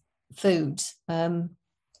foods.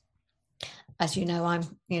 As you know, I'm,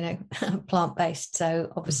 plant-based.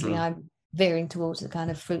 So obviously I'm veering towards the kind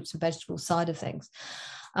of fruits and vegetables side of things.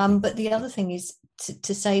 But the other thing is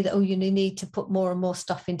to say that, you need to put more and more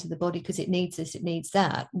stuff into the body because it needs this, it needs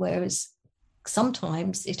that. Whereas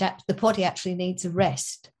sometimes the body actually needs a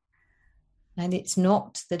rest. And it's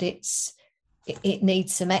not that it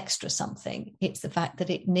needs some extra something. It's the fact that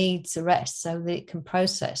it needs a rest so that it can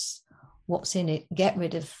process what's in it, get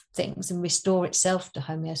rid of things and restore itself to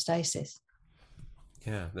homeostasis.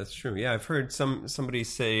 Yeah, that's true. Yeah, I've heard somebody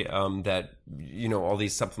say that, all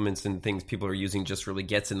these supplements and things people are using just really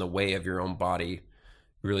gets in the way of your own body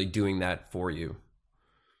really doing that for you.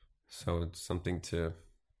 So it's something to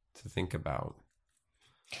think about.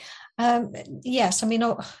 Yes, I mean,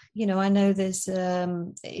 I know there's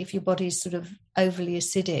if your body's sort of overly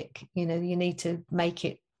acidic, you need to make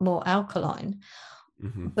it more alkaline.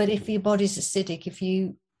 Mm-hmm. But if your body's acidic, if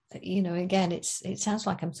you again, it sounds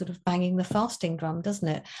like I'm sort of banging the fasting drum, doesn't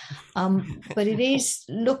it? But it is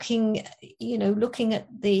looking at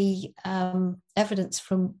the evidence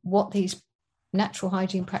from what these natural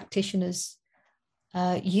hygiene practitioners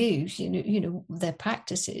use, their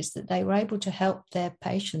practices, that they were able to help their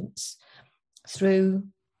patients through,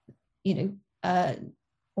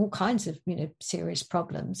 all kinds of, serious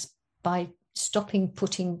problems by stopping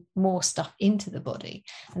putting more stuff into the body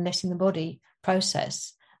and letting the body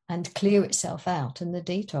process and clear itself out, and the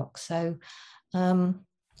detox.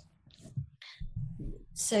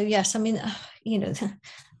 So yes, I mean,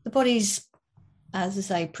 the body's, as I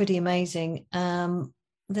say, pretty amazing.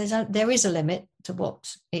 There is a limit to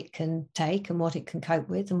what it can take and what it can cope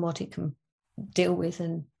with and what it can deal with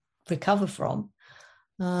and recover from.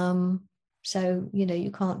 So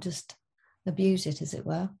you can't just abuse it, as it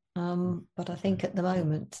were. But I think at the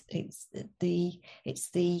moment it's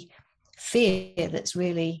the fear that's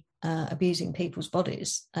really abusing people's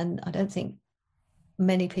bodies, and I don't think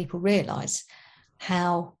many people realise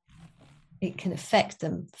how it can affect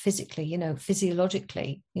them physically.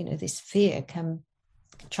 Physiologically, this fear can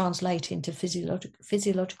translate into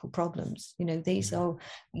physiological problems.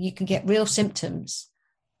 You can get real symptoms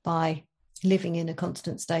by living in a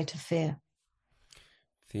constant state of fear.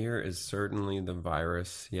 Fear is certainly the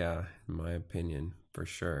virus, yeah, in my opinion, for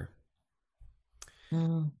sure.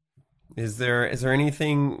 Is there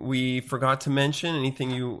anything we forgot to mention?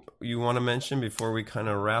 Anything you want to mention before we kind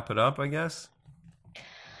of wrap it up, I guess?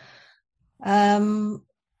 No,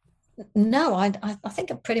 I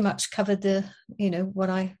think I've pretty much covered what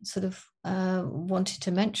I sort of wanted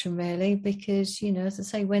to mention, really, because, as I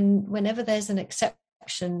say, whenever there's an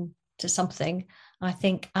exception to something, I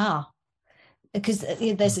think, because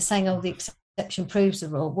there's a saying, the exception proves the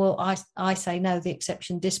rule. Well, I say, no, the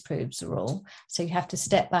exception disproves the rule. So you have to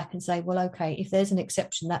step back and say, well, okay, if there's an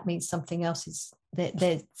exception, that means something else is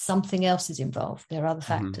there's something else is involved. There are other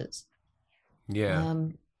factors. Yeah.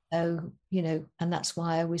 So, and that's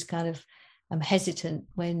why I always kind of am hesitant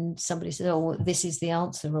when somebody says, oh, this is the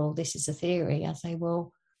answer, or this is a theory. I say,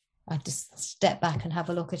 well, I just step back and have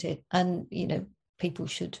a look at it. And, people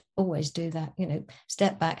should always do that,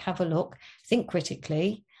 step back, have a look, think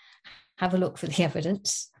critically, have a look for the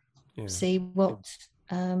evidence, see what,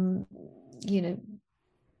 and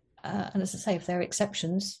as I say, if there are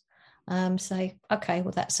exceptions, say, okay,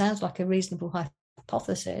 well, that sounds like a reasonable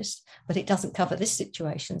hypothesis, but it doesn't cover this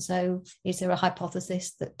situation. So is there a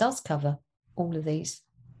hypothesis that does cover all of these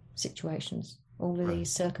situations, all of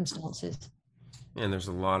these circumstances? And there's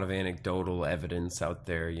a lot of anecdotal evidence out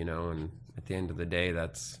there, and at the end of the day,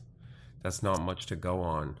 that's not much to go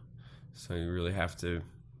on. So you really have to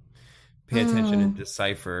pay attention and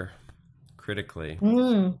decipher critically.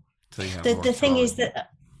 The thing is that,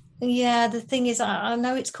 the thing is, I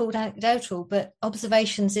know it's called anecdotal, but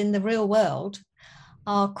observations in the real world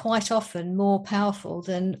are quite often more powerful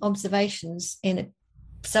than observations in a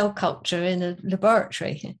cell culture in a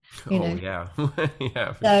laboratory. Yeah.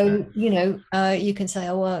 Yeah. So sure. You can say,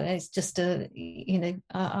 oh well, it's just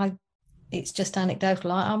it's just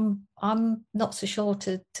anecdotal. I'm not so sure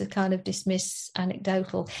to kind of dismiss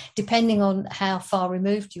anecdotal, depending on how far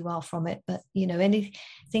removed you are from it. But any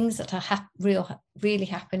things that are really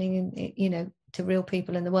happening in to real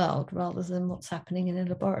people in the world, rather than what's happening in a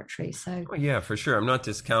laboratory. So yeah, for sure. I'm not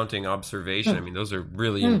discounting observation. I mean, those are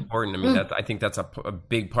really important. I mean, I think that's a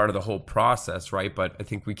big part of the whole process, right? But I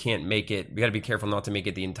think we can't make it. We got to be careful not to make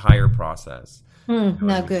it the entire process.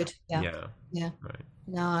 No, good. Yeah. Right.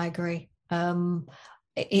 No, I agree.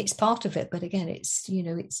 It's part of it, but again, it's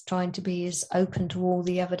it's trying to be as open to all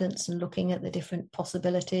the evidence and looking at the different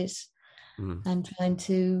possibilities and trying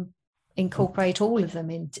to incorporate all of them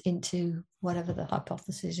into whatever the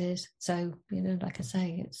hypothesis is. So like I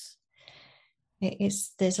say,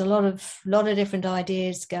 it's there's a lot of different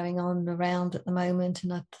ideas going on around at the moment,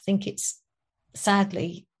 and I think it's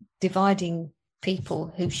sadly dividing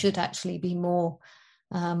people who should actually be more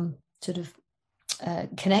sort of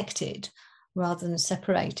connected rather than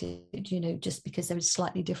separated, just because there is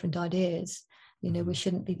slightly different ideas. We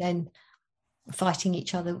shouldn't be then fighting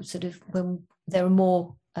each other sort of when there are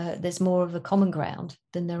more there's more of a common ground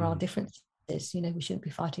than there are differences. We shouldn't be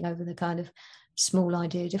fighting over the kind of small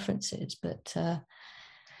idea differences, but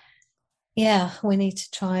we need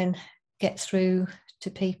to try and get through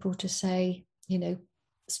to people to say,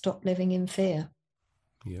 stop living in fear.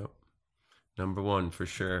 Yep. Number one, for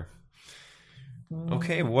sure.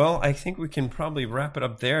 Okay, well, I think we can probably wrap it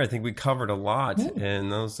up there. I think we covered a lot,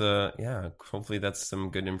 and those, hopefully that's some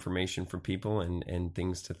good information for people and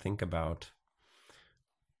things to think about.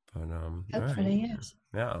 But all right. Hopefully, yes.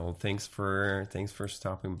 Yeah. Well, thanks for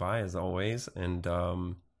stopping by as always, and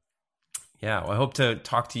yeah, well, I hope to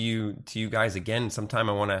talk to you guys again sometime.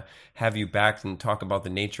 I want to have you back and talk about the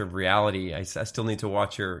nature of reality. I still need to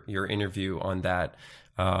watch your interview on that.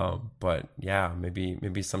 But yeah,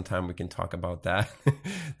 maybe sometime we can talk about that.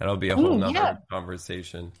 That'll be a whole nother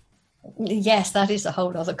conversation. Yes, that is a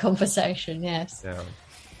whole other conversation. Yes. Yeah.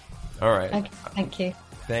 All right. Okay, thank you.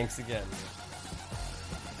 Thanks again.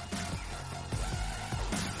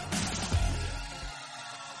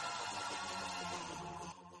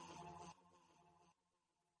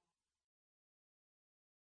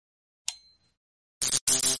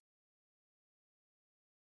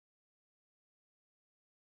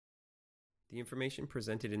 The information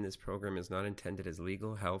presented in this program is not intended as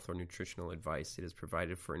legal, health, or nutritional advice. It is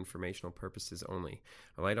provided for informational purposes only.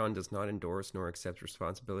 Alighton does not endorse nor accept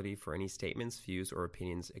responsibility for any statements, views, or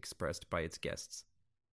opinions expressed by its guests.